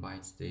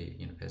 invites the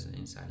peasant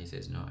inside. He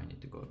says, no, I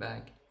need to go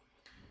back,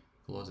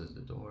 closes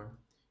the door,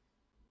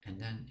 and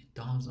then it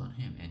dawns on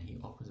him, and he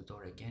opens the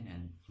door again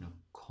and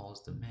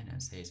calls the man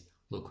and says,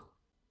 look,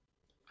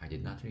 I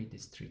did not read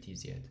this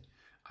treatise yet.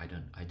 I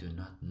do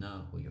not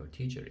know who your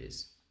teacher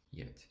is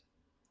yet,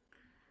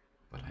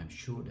 but I'm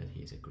sure that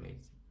he is a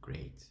great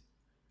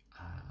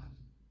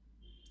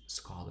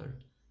scholar,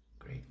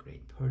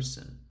 great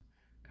person,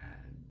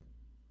 and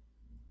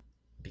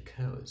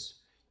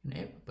because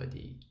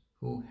everybody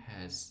who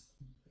has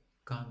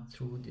gone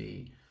through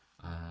the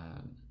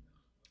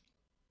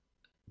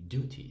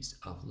duties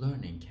of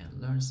learning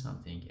can learn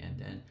something and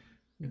then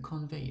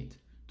convey it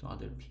to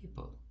other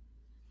people,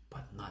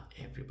 but not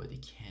everybody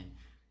can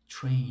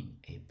train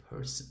a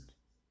person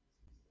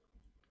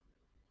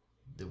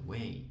the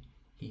way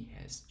he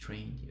has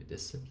trained you,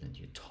 disciplined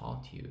you,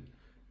 taught you,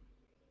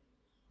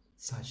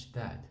 such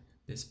that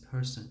this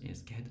person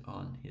is get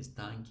on his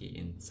donkey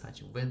in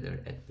such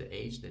weather at the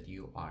age that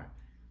you are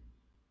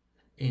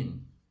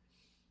in,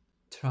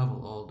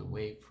 travel all the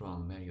way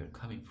from where you're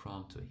coming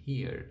from to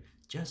here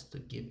just to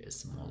give a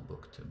small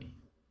book to me.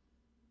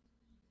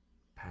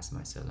 Pass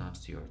my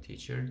salams to your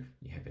teacher.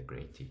 You have a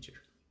great teacher.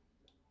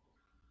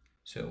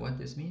 So what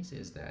this means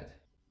is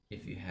that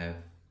if you have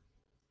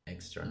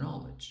extra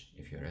knowledge,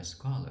 if you're a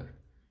scholar,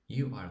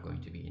 you are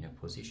going to be in a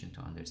position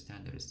to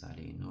understand the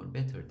Risale-i Nur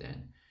better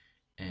than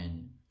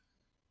an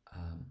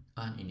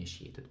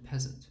uninitiated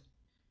peasant.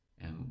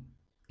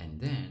 And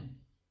then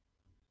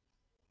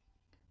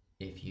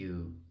if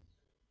you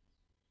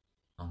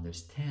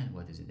understand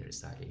what is in the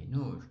Risale-i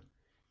Nur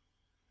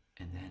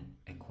and then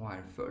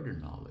acquire further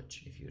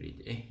knowledge, if you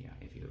read Ihya,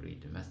 if you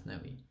read the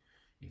Mathnawi,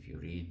 if you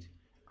read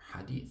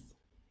Hadith,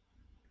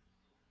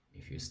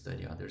 if you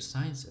study other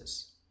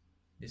sciences,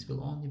 This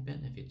will only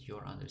benefit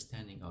your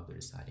understanding of the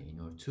Risale-i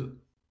Nur too.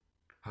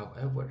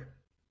 However,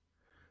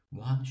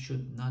 one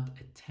should not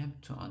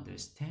attempt to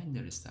understand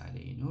the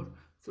Risale-i Nur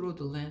through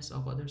the lens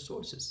of other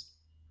sources.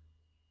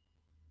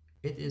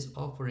 It is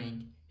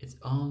offering its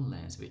own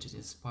lens, which is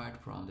inspired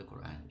from the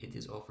Quran. It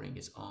is offering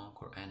its own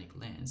Quranic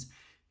lens.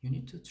 You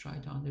need to try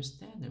to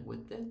understand it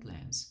with that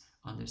lens,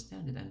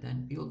 understand it, and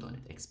then build on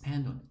it,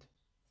 expand on it.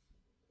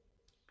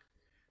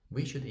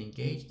 We should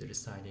engage the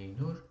Risale-i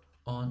Nur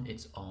on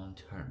its own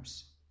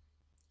terms.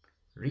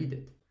 Read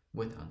it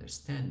with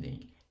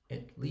understanding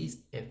at least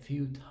a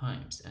few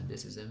times, and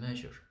this is a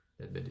measure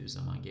that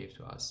Bediüzzaman gave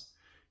to us.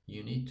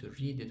 You need to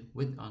read it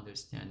with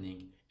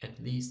understanding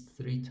at least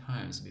 3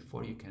 times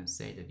before you can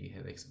say that you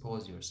have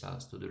exposed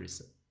yourself to the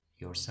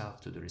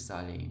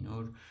Risale-i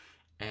Nur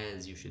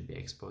as you should be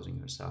exposing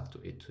yourself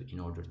to it in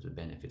order to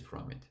benefit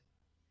from it.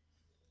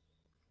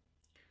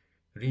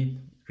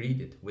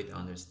 Read it with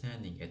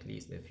understanding at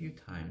least a few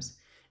times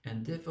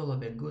and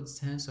develop a good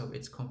sense of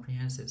its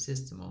comprehensive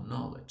system of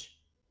knowledge.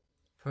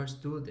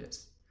 First do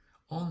this.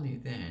 Only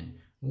then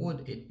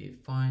would it be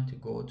fine to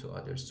go to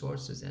other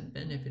sources and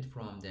benefit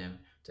from them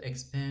to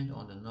expand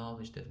on the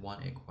knowledge that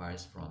one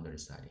acquires from the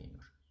Risale-i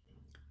Nur.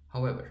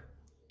 However,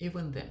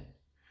 even then,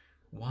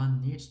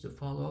 one needs to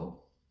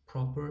follow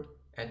proper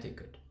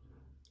etiquette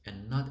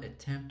and not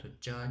attempt to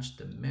judge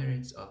the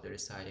merits of the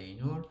Risale-i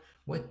Nur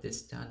with the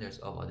standards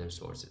of other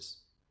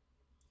sources.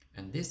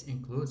 And this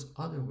includes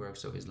other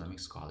works of Islamic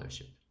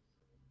scholarship.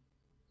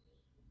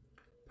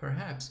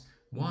 Perhaps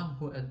one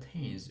who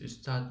attains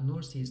Ustad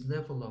Nursi's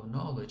level of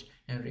knowledge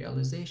and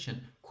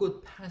realization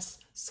could pass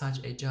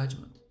such a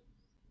judgment.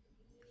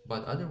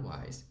 But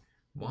otherwise,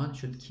 one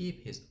should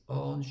keep his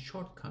own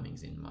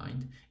shortcomings in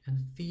mind and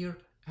fear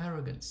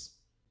arrogance.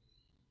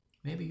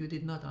 Maybe you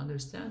did not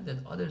understand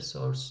that other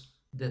source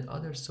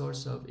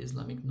of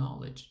Islamic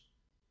knowledge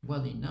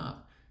well enough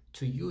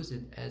to use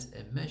it as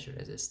a measure,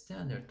 as a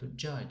standard to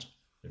judge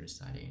the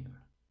Risale-i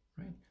Nur,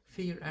 right?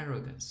 Fear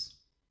arrogance.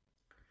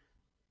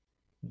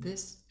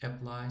 This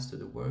applies to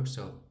the works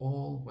of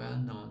all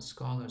well-known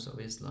scholars of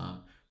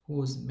Islam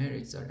whose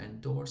merits are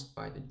endorsed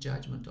by the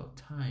judgment of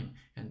time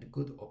and the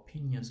good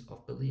opinions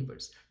of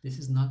believers. This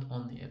is not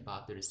only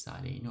about the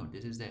Risale-i Nur,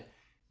 this is a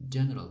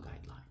general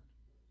guideline,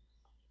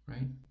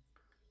 right?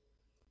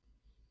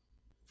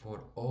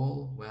 For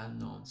all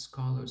well-known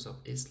scholars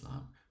of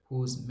Islam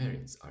whose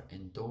merits are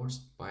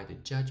endorsed by the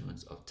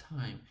judgments of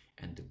time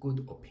and the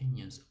good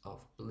opinions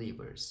of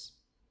believers.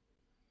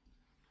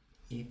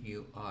 If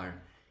you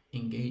are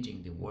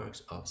engaging the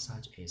works of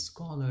such a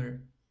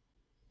scholar,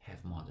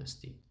 have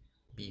modesty,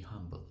 be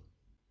humble,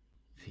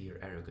 fear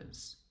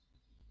arrogance.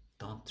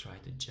 Don't try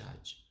to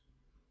judge.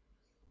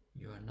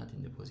 You are not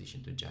in the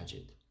position to judge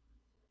it.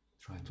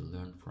 Try to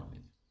learn from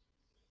it.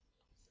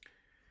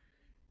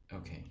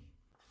 Okay.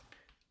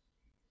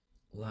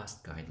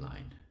 Last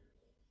guideline.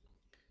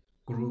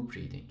 Group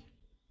reading.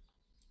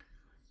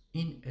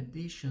 In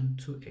addition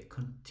to a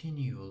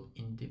continual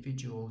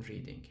individual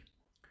reading,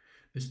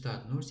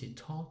 Ustad Nursi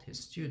taught his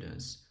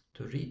students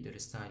to read the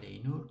Risale-i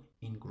Nur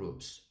in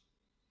groups.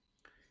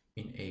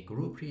 In a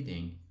group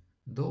reading,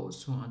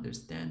 those who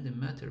understand the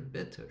matter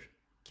better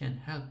can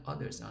help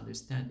others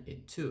understand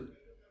it too.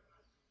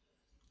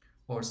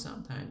 Or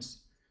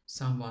sometimes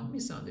someone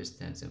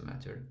misunderstands a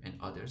matter and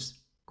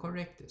others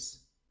correct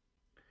this.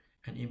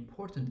 An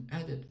important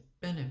added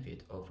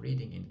benefit of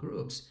reading in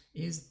groups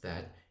is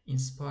that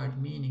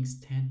inspired meanings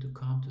tend to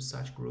come to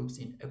such groups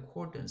in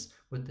accordance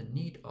with the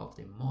need of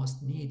the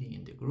most needy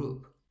in the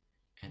group,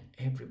 and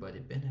everybody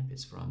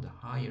benefits from the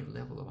higher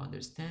level of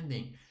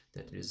understanding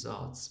that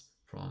results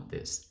from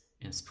this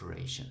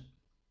inspiration.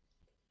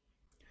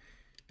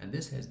 And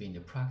this has been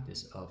the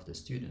practice of the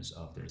students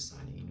of the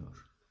Risale-i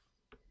Nur.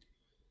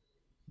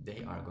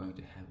 They are going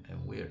to have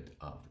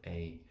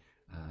a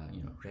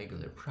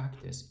regular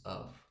practice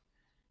of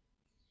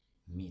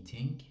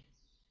meeting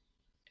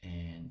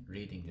and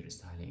reading the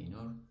Risale-i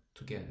Nur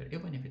together,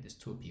 even if it is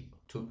 2 people,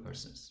 2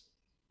 persons.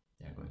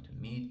 They are going to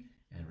meet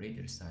and read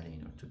the Risale-i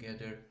Nur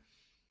together,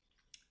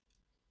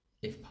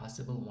 if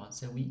possible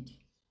once a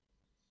week,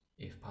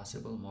 if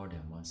possible more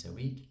than once a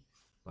week.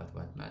 But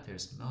what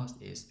matters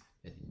most is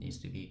that it needs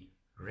to be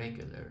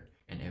regular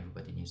and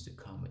everybody needs to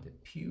come with a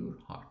pure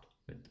heart,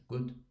 with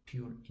good,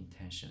 pure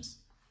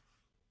intentions.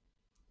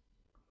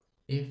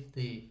 If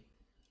the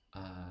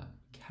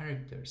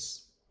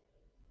characters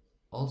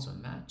also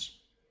match,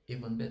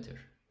 even better.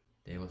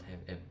 They will have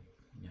a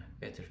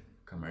better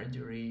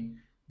camaraderie.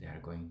 They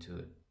are going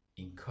to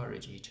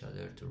encourage each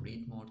other to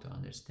read more, to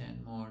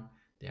understand more.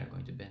 They are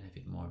going to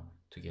benefit more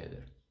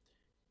together.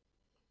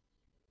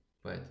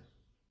 But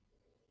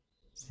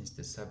since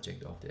the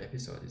subject of the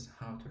episode is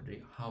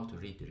how to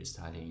read the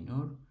Risale-i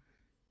Nur,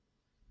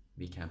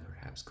 we can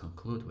perhaps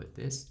conclude with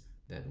this,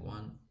 that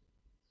one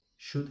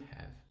should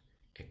have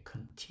a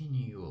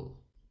continual,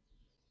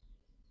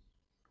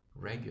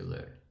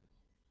 regular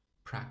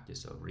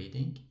practice of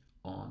reading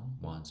on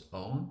one's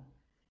own,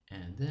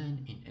 and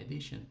then in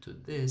addition to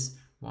this,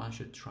 one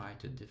should try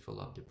to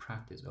develop the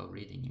practice of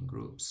reading in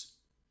groups.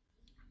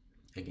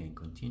 again,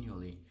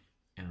 continually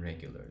and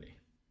regularly.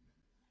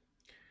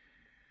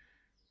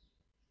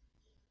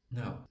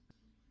 Now,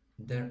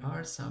 there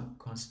are some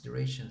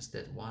considerations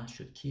that one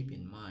should keep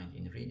in mind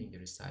in reading the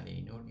Risale-i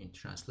Nur in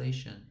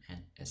translation and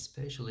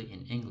especially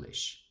in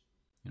English.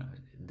 You know,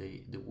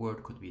 the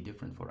word could be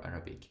different for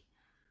Arabic,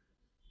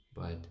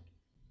 but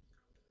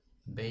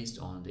based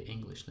on the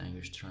English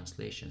language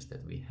translations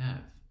that we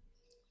have,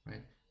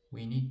 right,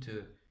 we need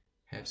to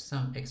have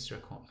some extra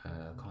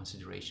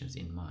considerations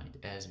in mind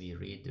as we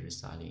read the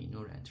Risale-i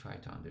Nur and try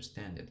to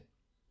understand it.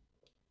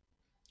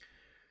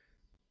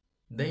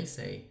 They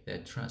say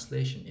that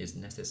translation is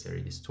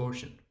necessary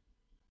distortion.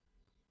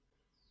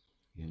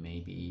 You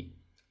may be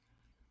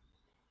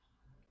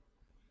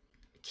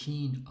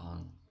keen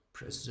on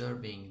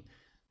preserving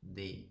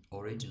the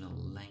original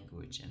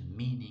language and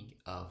meaning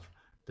of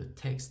the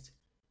text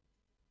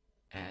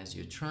as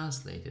you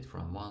translate it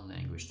from one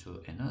language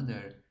to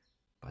another,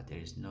 but there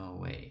is no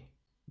way.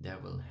 There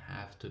will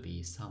have to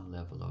be some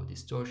level of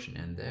distortion,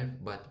 and there,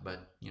 but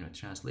you know,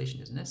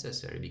 translation is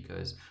necessary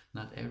because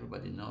not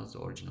everybody knows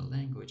the original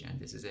language, and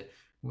this is a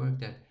work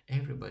that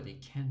everybody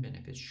can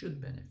benefit,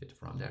 should benefit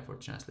from. Therefore,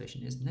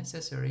 translation is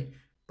necessary,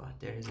 but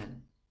there is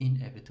an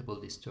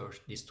inevitable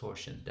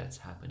distortion that's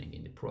happening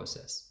in the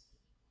process.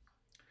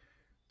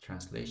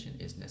 Translation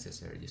is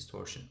necessary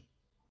distortion.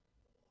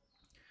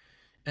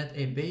 At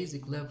a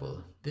basic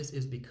level, this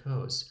is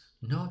because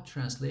no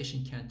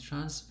translation can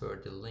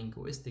transfer the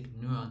linguistic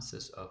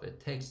nuances of a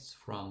text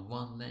from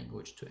one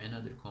language to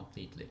another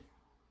completely.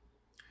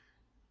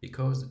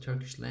 Because the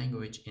Turkish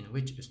language in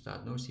which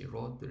Ustad Nursi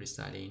wrote the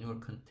Risale-i Nur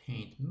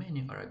contained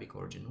many Arabic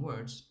origin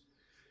words,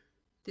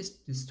 this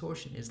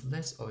distortion is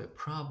less of a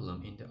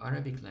problem in the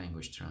Arabic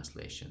language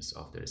translations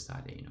of the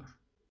Risale-i Nur.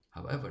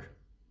 However,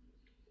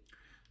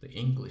 the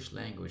English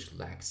language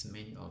lacks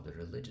many of the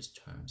religious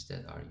terms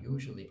that are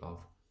usually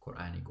of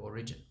Quranic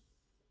origin.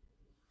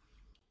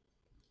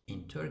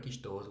 In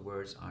Turkish, those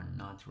words are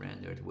not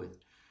rendered with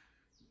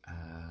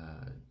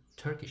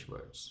Turkish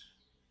words.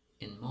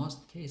 In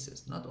most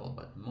cases, not all,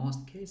 but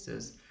most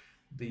cases,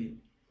 the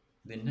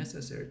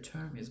necessary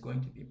term is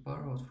going to be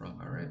borrowed from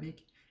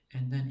Arabic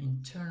and then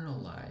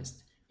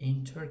internalized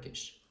in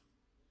Turkish.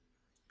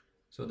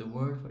 So the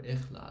word for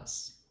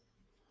ikhlas,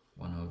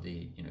 one of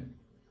the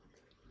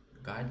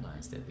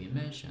guidelines that we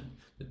mentioned,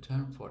 the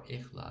term for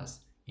ikhlas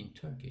in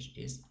Turkish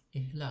is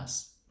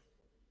ihlas.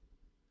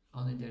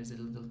 Only there is a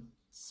little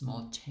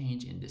small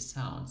change in the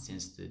sound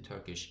since the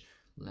Turkish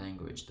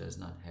language does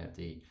not have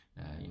the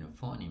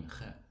phoneme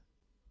kh,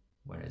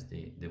 whereas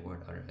the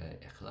word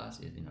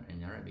ikhlas is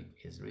in Arabic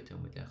is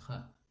written with a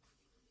kh.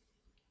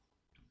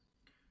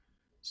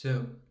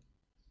 So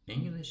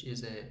English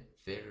is a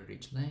very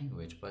rich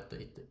language, but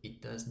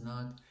it does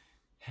not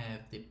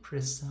have the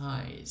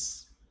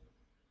precise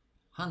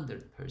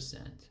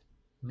 100%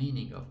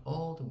 meaning of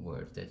all the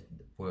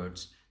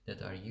words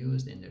that are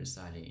used in the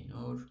Risale-i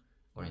Nur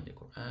or in the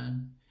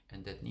Quran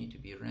and that need to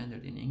be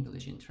rendered in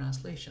English in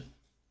translation.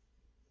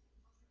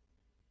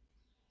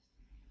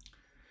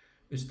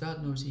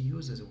 Ustad Nursi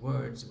uses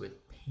words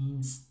with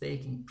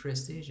painstaking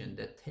precision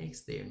that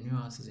takes their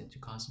nuances into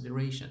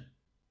consideration,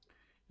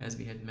 as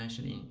we had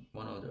mentioned in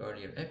one of the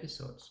earlier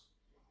episodes.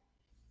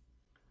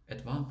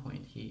 At one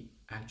point, he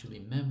actually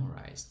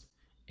memorized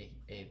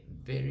a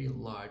very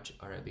large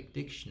Arabic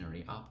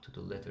dictionary up to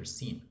the letter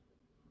Sin.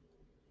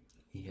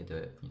 He had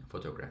a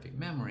photographic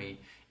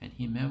memory, and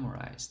he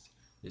memorized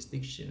this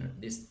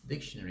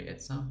dictionary.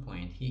 At some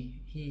point,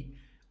 he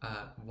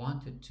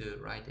wanted to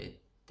write a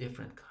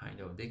different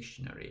kind of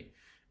dictionary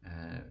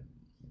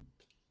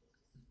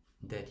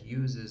that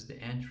uses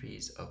the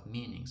entries of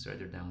meanings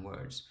rather than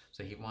words.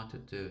 So he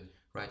wanted to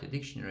write a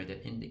dictionary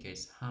that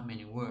indicates how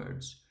many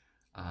words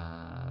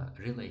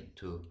relate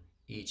to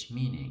each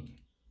meaning.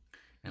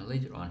 And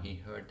later on, he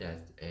heard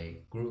that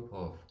a group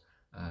of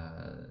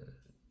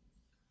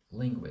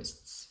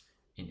linguists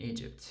in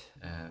Egypt,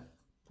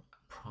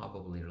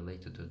 probably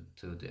related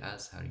to the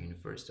Azhar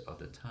University of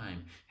the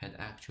time, had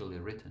actually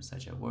written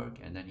such a work.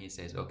 And then he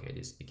says, okay,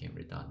 this became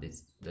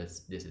redundant,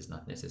 this is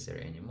not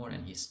necessary anymore,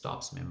 and he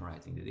stops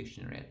memorizing the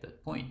dictionary at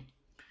that point.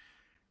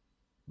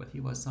 But he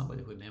was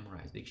somebody who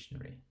memorized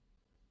dictionary,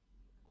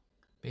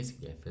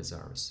 basically a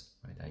thesaurus,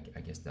 right?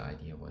 I guess the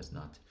idea was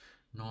not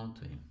known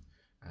to him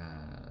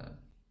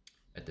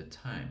at the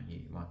time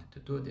he wanted to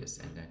do this,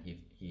 and then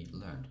he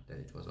learned that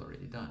it was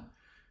already done.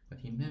 But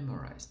he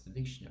memorized the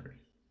dictionary.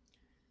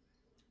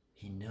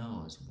 He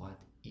knows what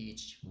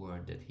each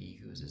word that he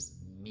uses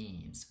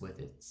means with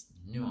its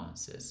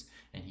nuances,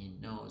 and he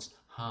knows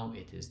how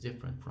it is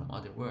different from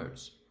other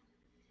words.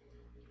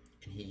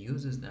 And he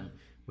uses them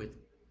with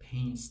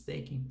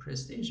painstaking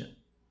precision,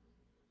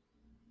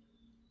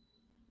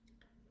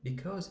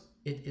 because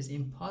it is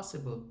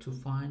impossible to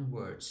find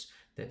words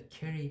that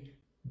carry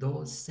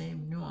those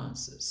same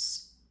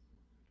nuances.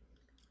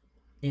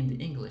 In the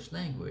English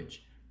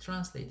language,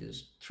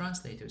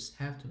 translators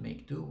have to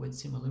make do with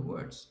similar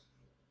words.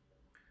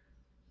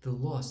 The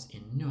loss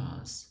in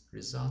nuance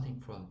resulting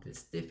from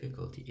this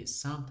difficulty is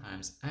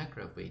sometimes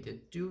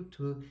aggravated due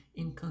to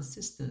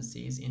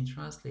inconsistencies in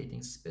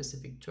translating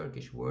specific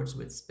Turkish words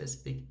with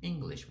specific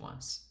English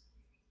ones.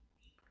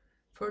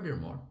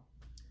 Furthermore,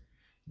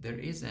 there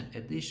is an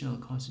additional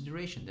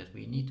consideration that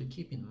we need to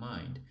keep in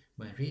mind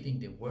when reading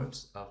the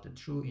works of the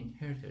true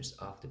inheritors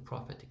of the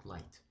prophetic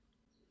light.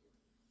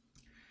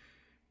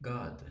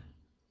 God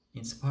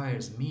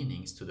inspires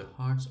meanings to the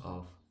hearts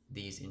of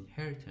these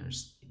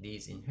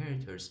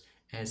inheritors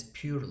as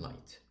pure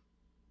light.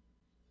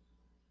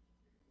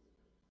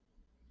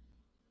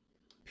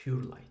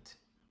 Pure light.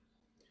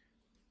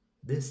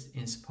 This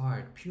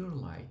inspired pure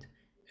light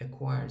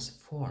acquires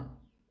form.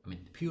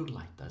 Pure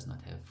light does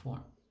not have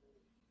form.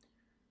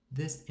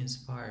 This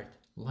inspired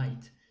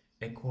light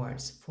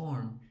acquires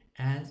form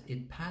as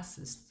it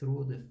passes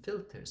through the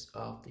filters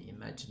of the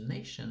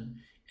imagination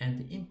and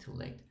the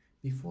intellect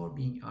before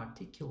being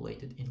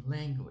articulated in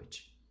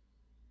language.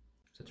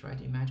 So try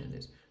to imagine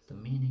this. The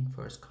meaning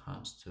first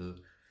comes to,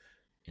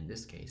 in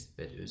this case,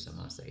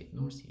 Bediüzzaman Said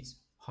Nursi's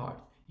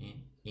heart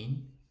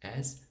in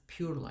as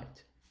pure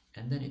light.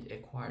 And then it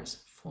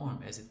acquires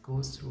form as it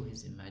goes through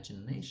his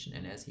imagination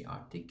and as he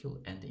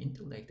articulates and the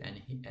intellect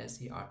and as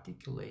he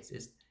articulates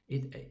it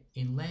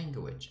in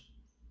language.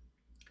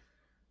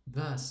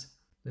 Thus,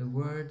 the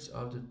words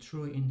of the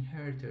true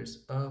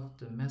inheritors of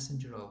the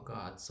Messenger of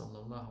God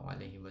sallallahu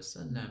alaihi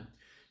wasallam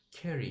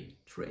carry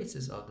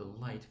traces of the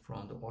light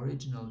from the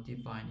original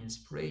divine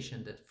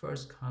inspiration that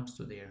first comes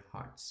to their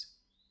hearts.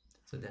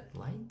 So that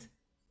light,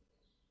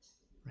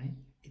 right,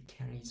 it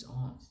carries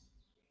on.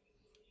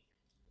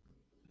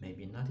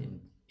 Maybe not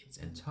in its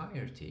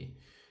entirety,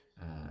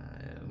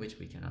 which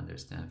we can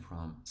understand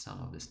from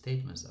some of the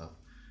statements of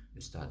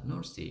Ustad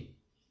Nursi,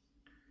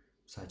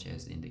 such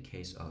as in the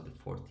case of the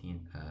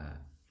 14th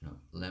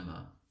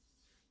lemma,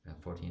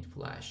 14th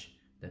flash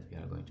that we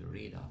are going to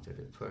read after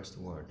the first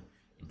word.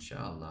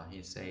 Inshallah,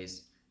 he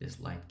says, this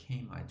light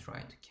came, I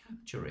tried to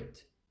capture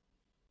it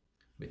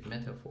with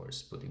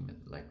metaphors, putting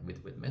it like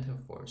with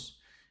metaphors,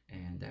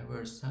 and there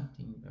were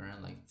something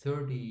around like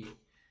 30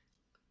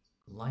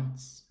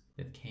 lights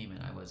that came,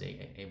 and I was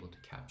able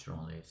to capture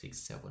only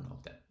 6-7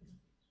 of them.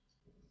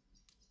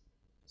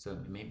 So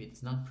maybe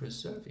it's not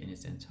preserved in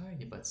its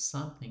entirety, but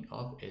something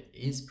of it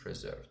is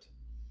preserved.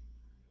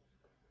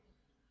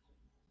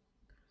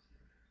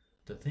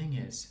 The thing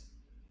is,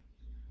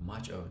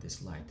 much of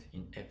this light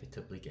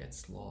inevitably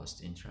gets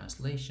lost in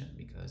translation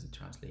because the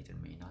translator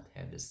may not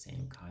have the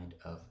same kind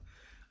of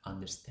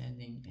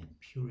understanding and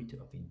purity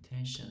of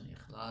intention,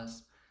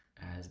 ikhlas,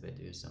 as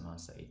Bediüzzaman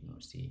Said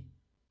Nursi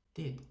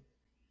did.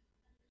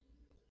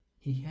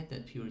 He had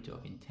that purity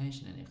of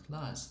intention and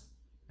ikhlas,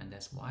 and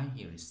that's why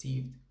he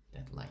received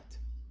that light.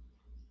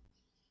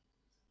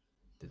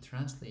 The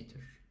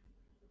translator,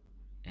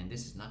 and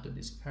this is not to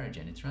disparage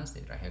any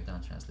translator, I have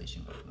done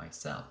translation work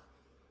myself,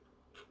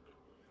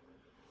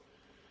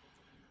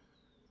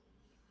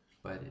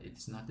 but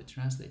it's not the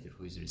translator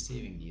who is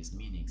receiving these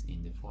meanings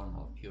in the form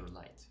of pure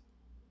light.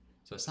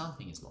 So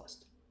something is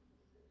lost.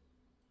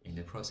 In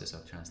the process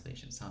of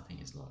translation, something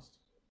is lost.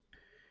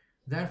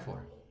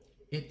 Therefore,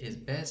 it is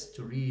best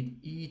to read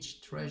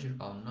each treasure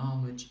of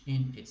knowledge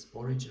in its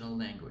original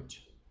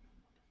language.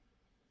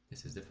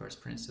 This is the first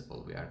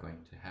principle we are going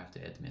to have to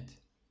admit.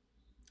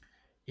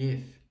 If,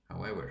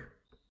 however,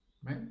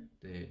 right,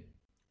 the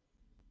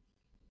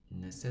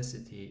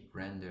necessity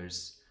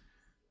renders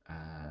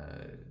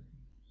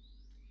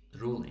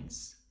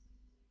rulings,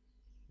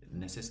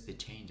 necessity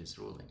changes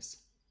rulings.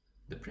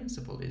 The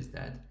principle is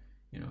that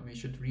we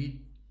should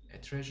read a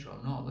treasure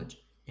of knowledge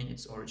in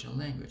its original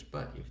language.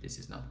 But if this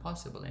is not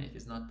possible, and it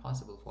is not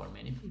possible for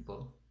many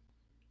people,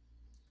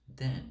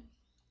 then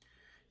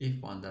if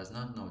one does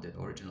not know that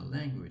original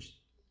language,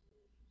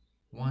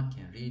 one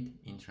can read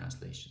in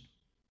translation.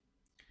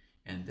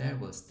 And there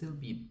will still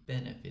be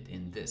benefit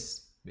in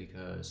this,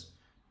 because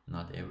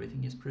not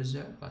everything is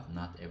preserved, but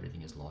not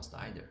everything is lost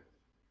either.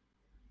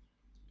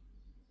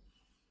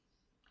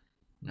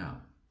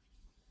 Now,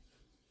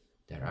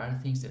 there are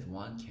things that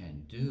one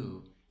can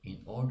do in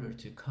order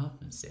to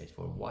compensate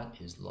for what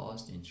is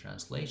lost in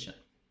translation.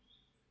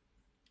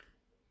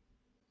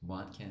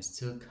 One can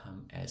still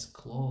come as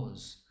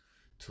close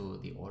to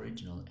the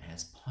original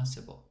as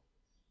possible.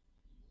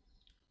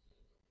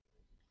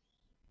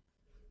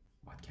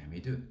 What can we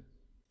do?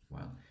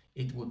 Well,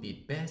 it would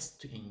be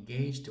best to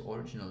engage the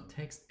original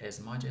text as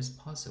much as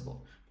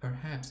possible,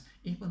 perhaps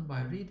even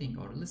by reading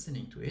or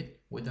listening to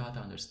it without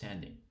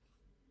understanding.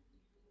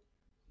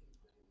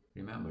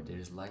 Remember, there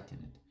is light in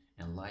it,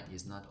 and light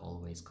is not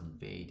always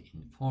conveyed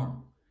in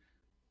form.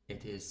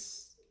 It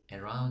is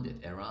around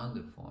it, around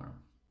the form.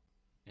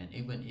 And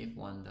even if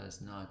one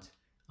does not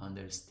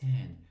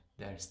understand,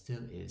 there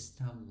still is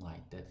some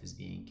light that is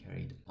being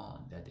carried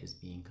on, that is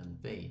being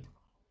conveyed.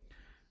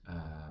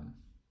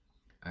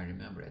 I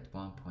remember at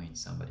one point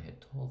somebody had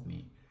told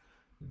me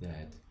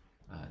that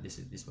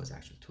this was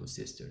actually two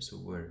sisters who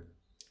were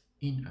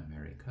in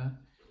America,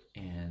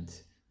 and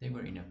they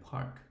were in a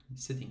park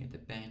sitting at a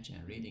bench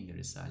and reading the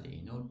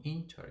Risale-i Nur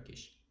in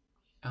Turkish.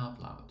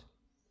 out loud.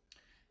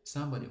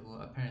 Somebody who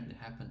apparently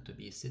happened to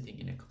be sitting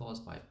in a close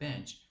by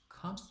bench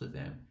comes to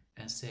them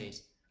and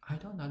says, I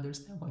don't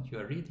understand what you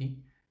are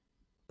reading,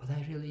 but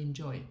I really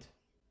enjoy it.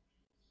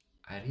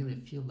 I really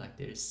feel like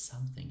there is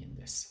something in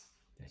this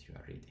that you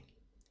are reading.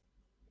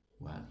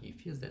 Well, he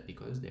feels that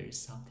because there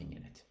is something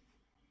in it.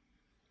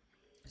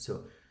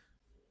 So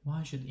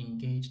one should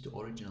engage the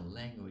original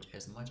language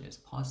as much as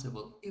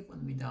possible,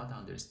 even without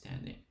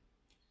understanding.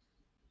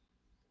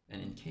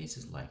 And in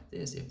cases like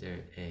this, if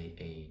there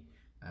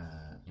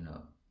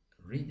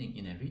reading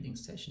in a reading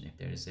session, if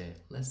there is a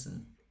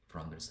lesson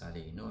from the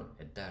Risale-i Nur,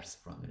 a dars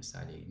from the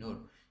Risale-i Nur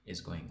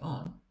is going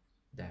on,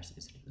 dars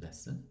is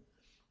lesson,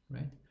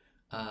 right?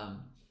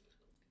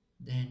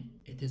 Then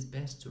it is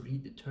best to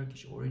read the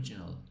Turkish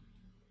original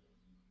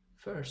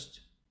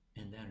first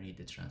and then read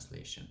the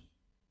translation.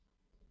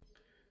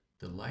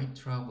 The light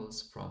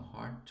travels from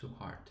heart to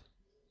heart.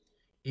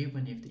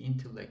 Even if the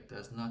intellect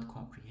does not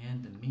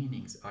comprehend the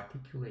meanings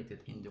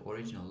articulated in the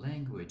original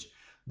language,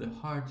 the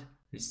heart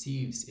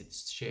receives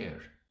its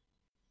share.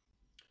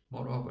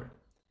 Moreover,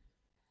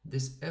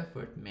 this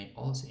effort may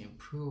also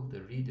improve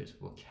the reader's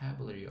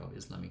vocabulary of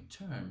Islamic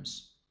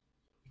terms,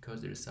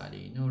 because the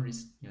Risale-i Nur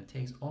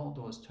takes all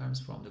those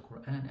terms from the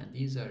Quran, and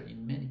these are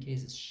in many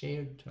cases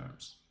shared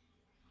terms,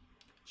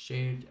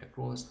 shared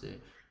across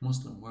the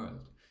Muslim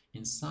world.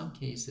 In some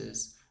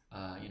cases,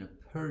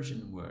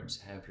 Persian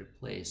words have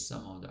replaced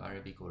some of the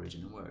Arabic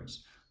origin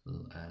words,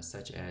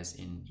 such as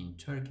in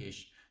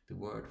Turkish, the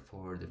word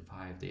for the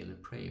 5 daily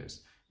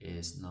prayers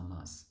is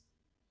namaz,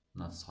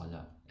 not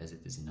salah, as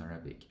it is in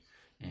Arabic.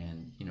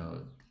 And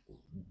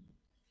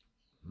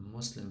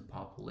Muslim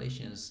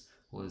populations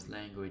whose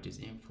language is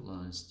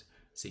influenced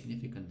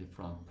significantly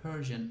from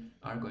Persian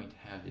are going to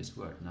have this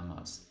word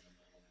namaz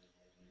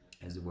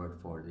as a word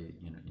for the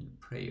in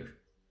prayer.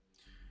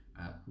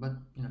 But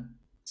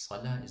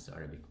salah is the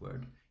Arabic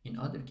word. In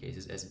other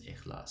cases, as in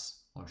ikhlas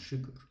or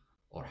shukr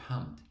or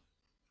hamd,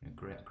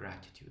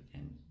 gratitude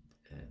and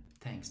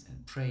thanks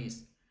and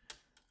praise.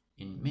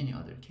 In many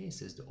other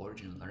cases, the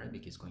original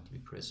Arabic is going to be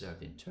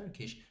preserved in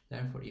Turkish.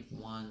 Therefore, if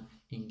one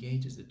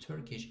engages the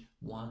Turkish,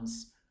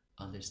 one's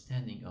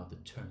understanding of the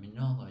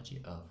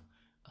terminology of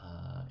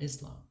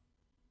Islam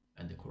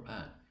and the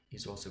Quran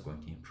is also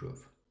going to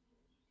improve.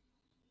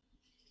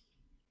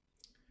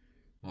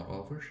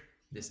 Moreover,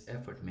 this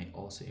effort may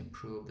also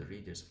improve the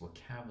reader's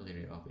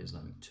vocabulary of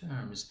Islamic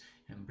terms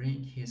and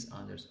bring his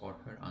or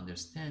her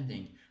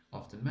understanding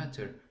of the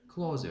matter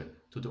closer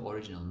to the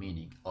original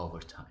meaning over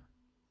time.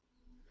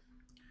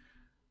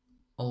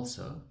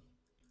 Also,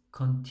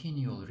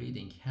 continual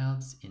reading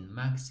helps in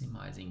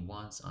maximizing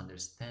one's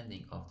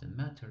understanding of the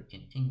matter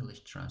in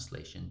English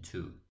translation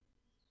too.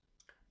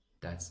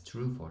 That's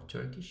true for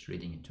Turkish,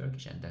 reading in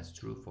Turkish, and that's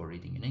true for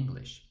reading in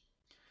English.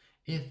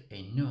 If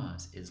a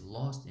nuance is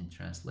lost in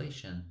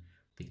translation,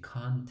 the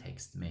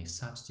context may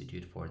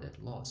substitute for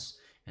that loss,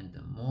 and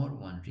the more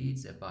one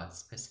reads about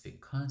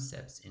specific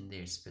concepts in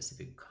their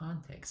specific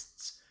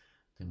contexts,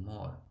 the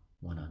more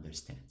one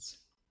understands.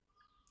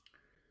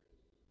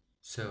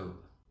 So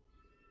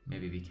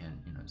maybe we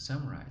can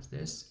summarize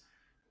this.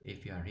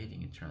 If you are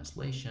reading in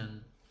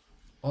translation,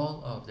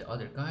 all of the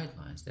other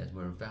guidelines that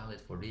were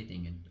valid for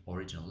reading in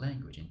original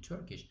language in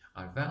Turkish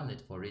are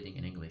valid for reading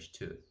in English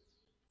too.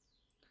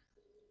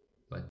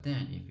 But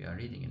then if you are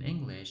reading in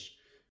English,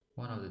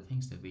 one of the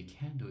things that we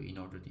can do in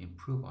order to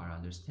improve our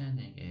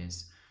understanding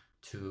is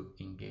to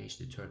engage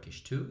the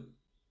Turkish too,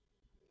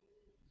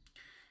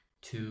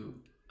 to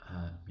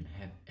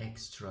have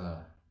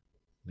extra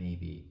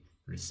maybe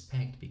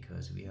respect,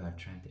 because we are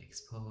trying to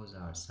expose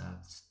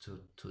ourselves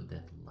to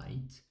that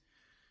light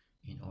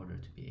in order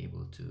to be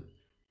able to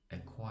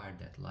acquire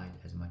that light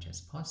as much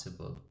as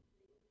possible.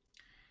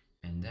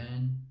 And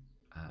then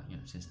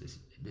since this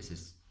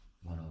is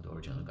one of the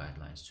original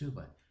guidelines too,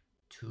 but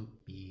to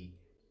be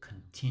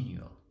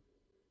continual,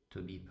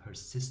 to be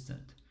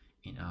persistent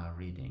in our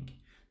reading,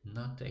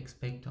 not to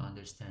expect to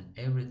understand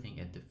everything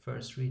at the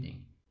first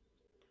reading,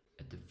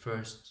 at the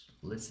first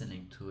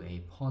listening to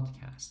a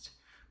podcast,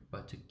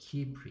 but to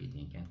keep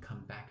reading and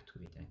come back to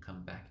it and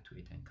come back to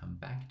it and come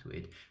back to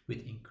it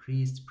with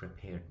increased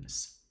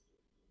preparedness.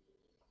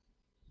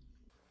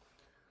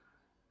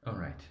 All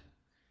right,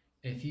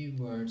 a few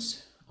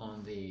words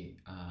on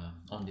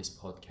this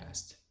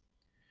podcast,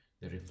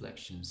 the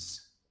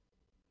reflections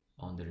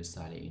on the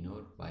Risale-i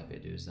Nur by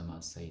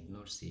Bediüzzaman Said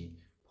Nursi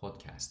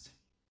podcast,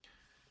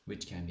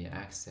 which can be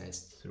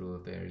accessed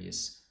through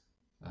various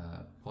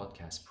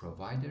podcast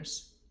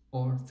providers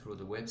or through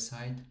the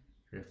website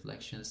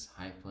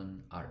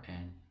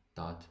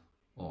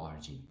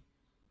reflections-rn.org.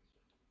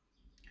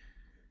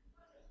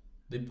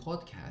 The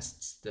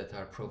podcasts that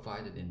are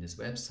provided in this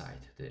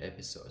website, the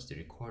episodes, the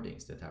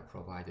recordings that are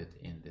provided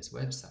in this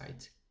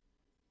website,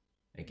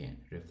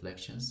 again,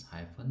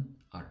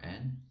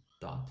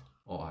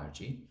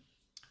 reflections-rn.org.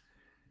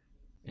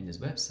 In this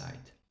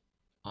website,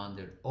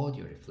 under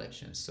audio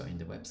reflections, so in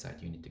the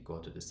website you need to go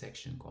to the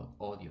section called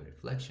audio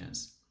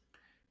reflections,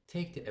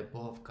 take the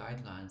above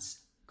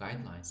guidelines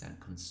guidelines and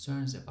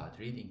concerns about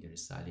reading the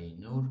Risale-i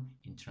Nur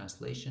in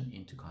translation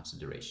into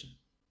consideration.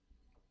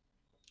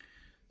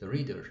 The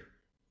reader,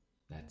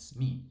 that's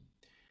me,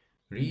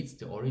 reads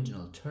the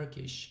original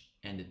Turkish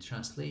and the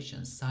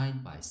translation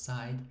side by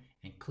side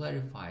and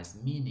clarifies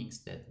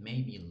meanings that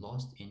may be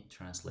lost in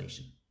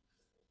translation.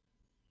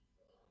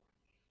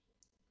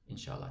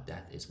 Inshallah,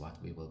 that is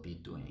what we will be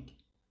doing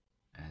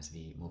as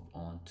we move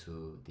on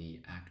to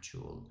the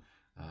actual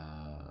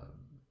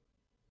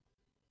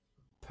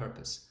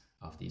purpose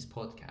of these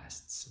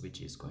podcasts,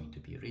 which is going to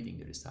be reading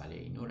the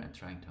Risale-i Nur and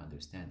trying to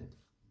understand it.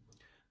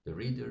 The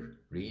reader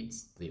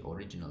reads the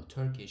original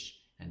Turkish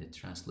and the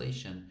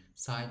translation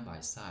side by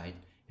side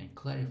and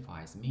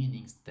clarifies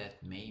meanings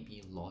that may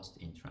be lost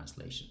in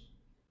translation.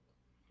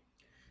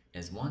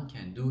 As one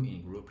can do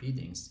in group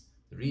readings,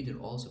 the reader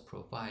also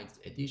provides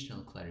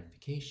additional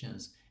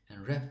clarifications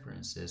and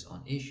references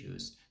on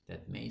issues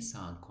that may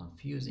sound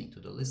confusing to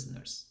the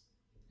listeners,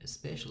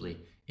 especially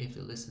if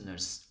the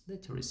listener's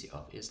literacy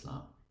of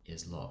Islam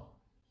is low.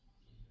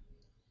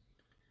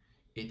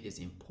 It is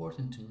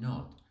important to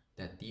note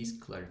that these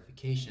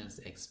clarifications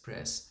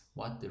express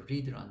what the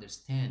reader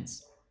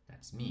understands,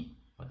 that's me,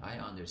 what I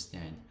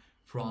understand,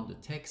 from the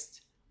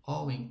text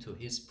owing to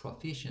his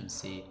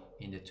proficiency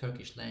in the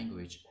Turkish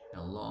language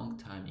and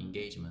long-time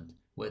engagement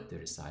with the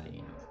Risale-i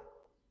Nur.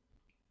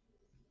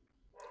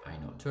 I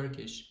know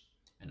Turkish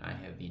and I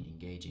have been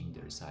engaging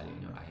the Risale-i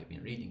Nur, I have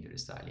been reading the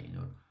Risale-i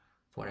Nur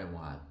for a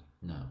while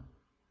now.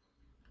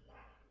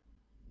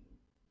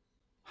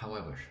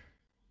 However,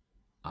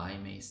 I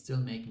may still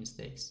make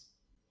mistakes.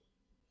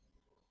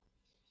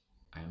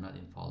 I am not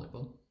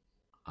infallible.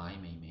 I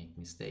may make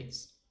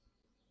mistakes.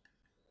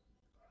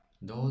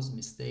 Those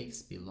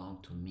mistakes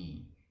belong to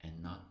me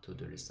and not to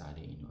the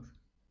Risale-i Nur.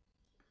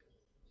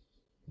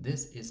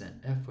 This is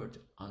an effort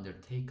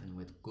undertaken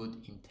with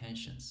good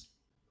intentions.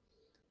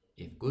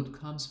 If good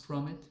comes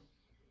from it,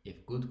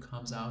 if good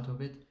comes out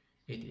of it,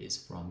 it is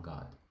from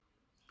God.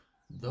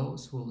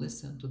 Those who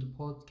listen to the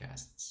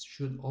podcasts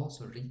should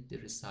also read the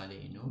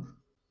Risale-i Nur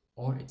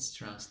or its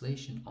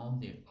translation on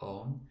their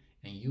own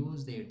and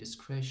use their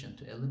discretion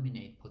to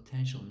eliminate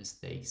potential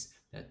mistakes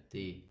that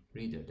the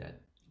reader,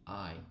 that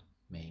I,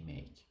 may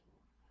make.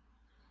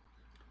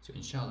 So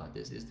inshallah,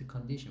 this is the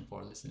condition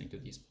for listening to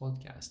these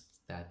podcasts,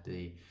 that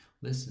the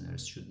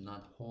listeners should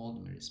not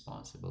hold me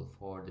responsible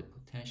for the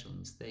potential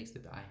mistakes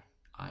that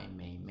I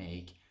may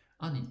make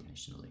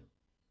unintentionally.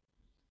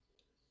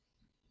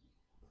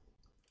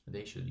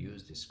 They should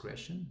use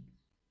discretion.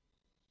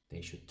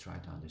 They should try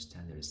to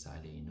understand the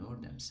Risale-i Nur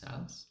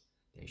themselves.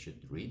 They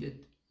should read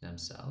it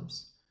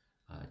themselves.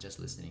 Just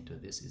listening to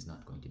this is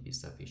not going to be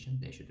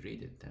sufficient. They should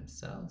read it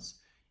themselves.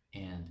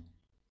 And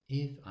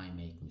if I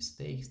make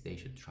mistakes, they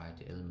should try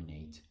to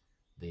eliminate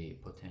the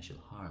potential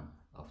harm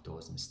of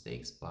those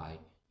mistakes by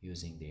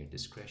using their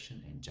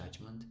discretion and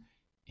judgment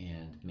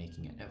and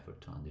making an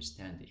effort to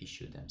understand the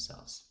issue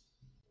themselves.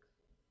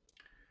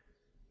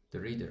 The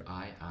reader,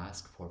 I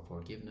ask for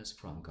forgiveness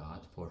from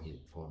God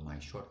for my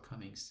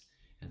shortcomings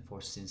and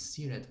for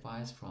sincere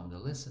advice from the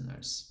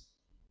listeners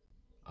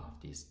of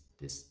this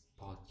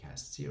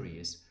podcast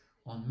series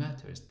on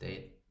matters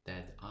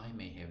that I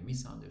may have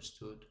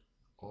misunderstood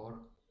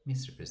or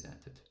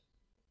misrepresented.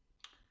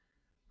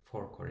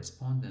 For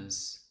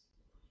correspondence,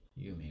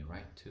 you may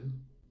write to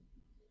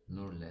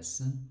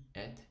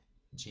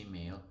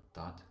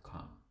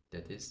nurlesson@gmail.com.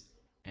 That is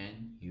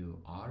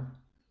NURLESSON,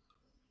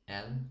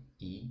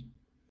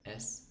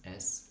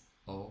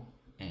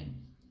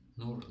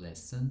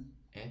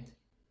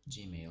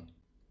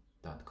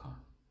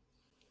 nurlesson@gmail.com.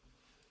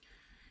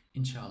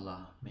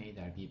 Inshallah, may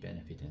there be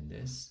benefit in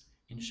this.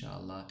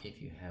 Inshallah,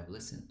 if you have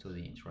listened to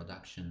the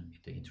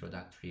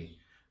introductory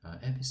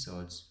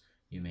episodes,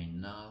 you may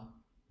now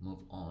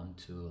move on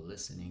to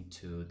listening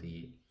to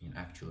the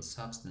actual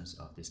substance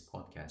of this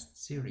podcast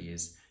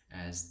series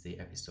as the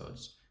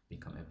episodes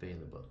become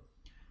available.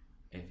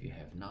 If you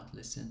have not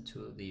listened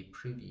to the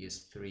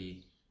previous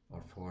 3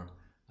 or 4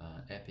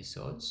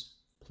 episodes,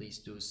 please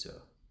do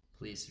so.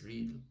 Please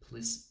read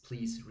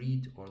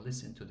or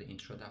listen to the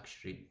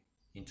introductory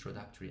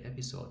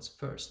episodes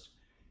first,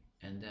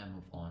 and then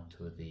move on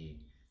to the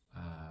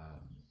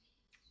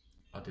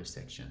other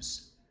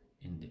sections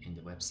in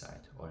the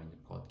website or in the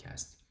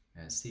podcast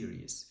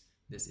series.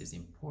 This is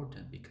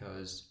important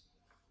because,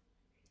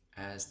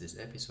 as this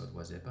episode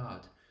was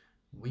about,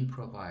 we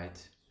provide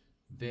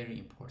very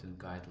important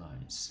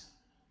guidelines,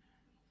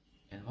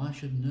 and one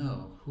should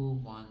know who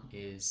one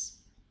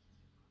is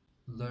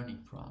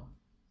learning from.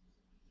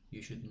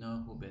 You should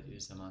know who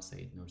Bediüzzaman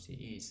Said Nursi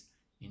is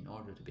in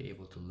order to be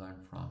able to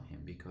learn from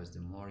him, because the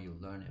more you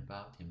learn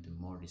about him, the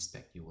more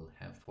respect you will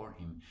have for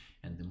him,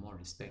 and the more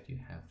respect you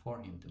have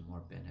for him, the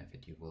more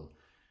benefit you will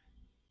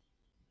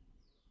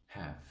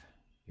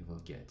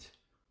get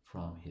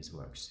from his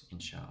works,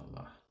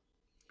 inshallah.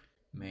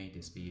 May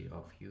this be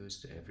of use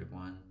to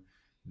everyone.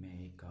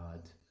 May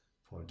God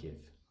forgive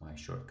my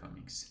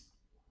shortcomings.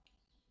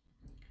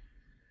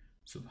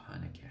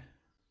 Subhanaka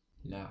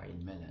la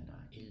ilma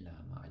lana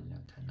illa ma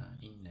 'allamtana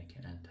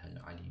innaka antal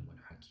alimul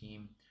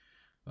hakim.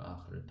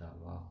 وآخر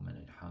دعواهم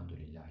الحمد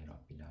لله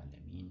رب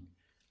العالمين.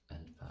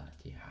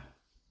 الفاتحة.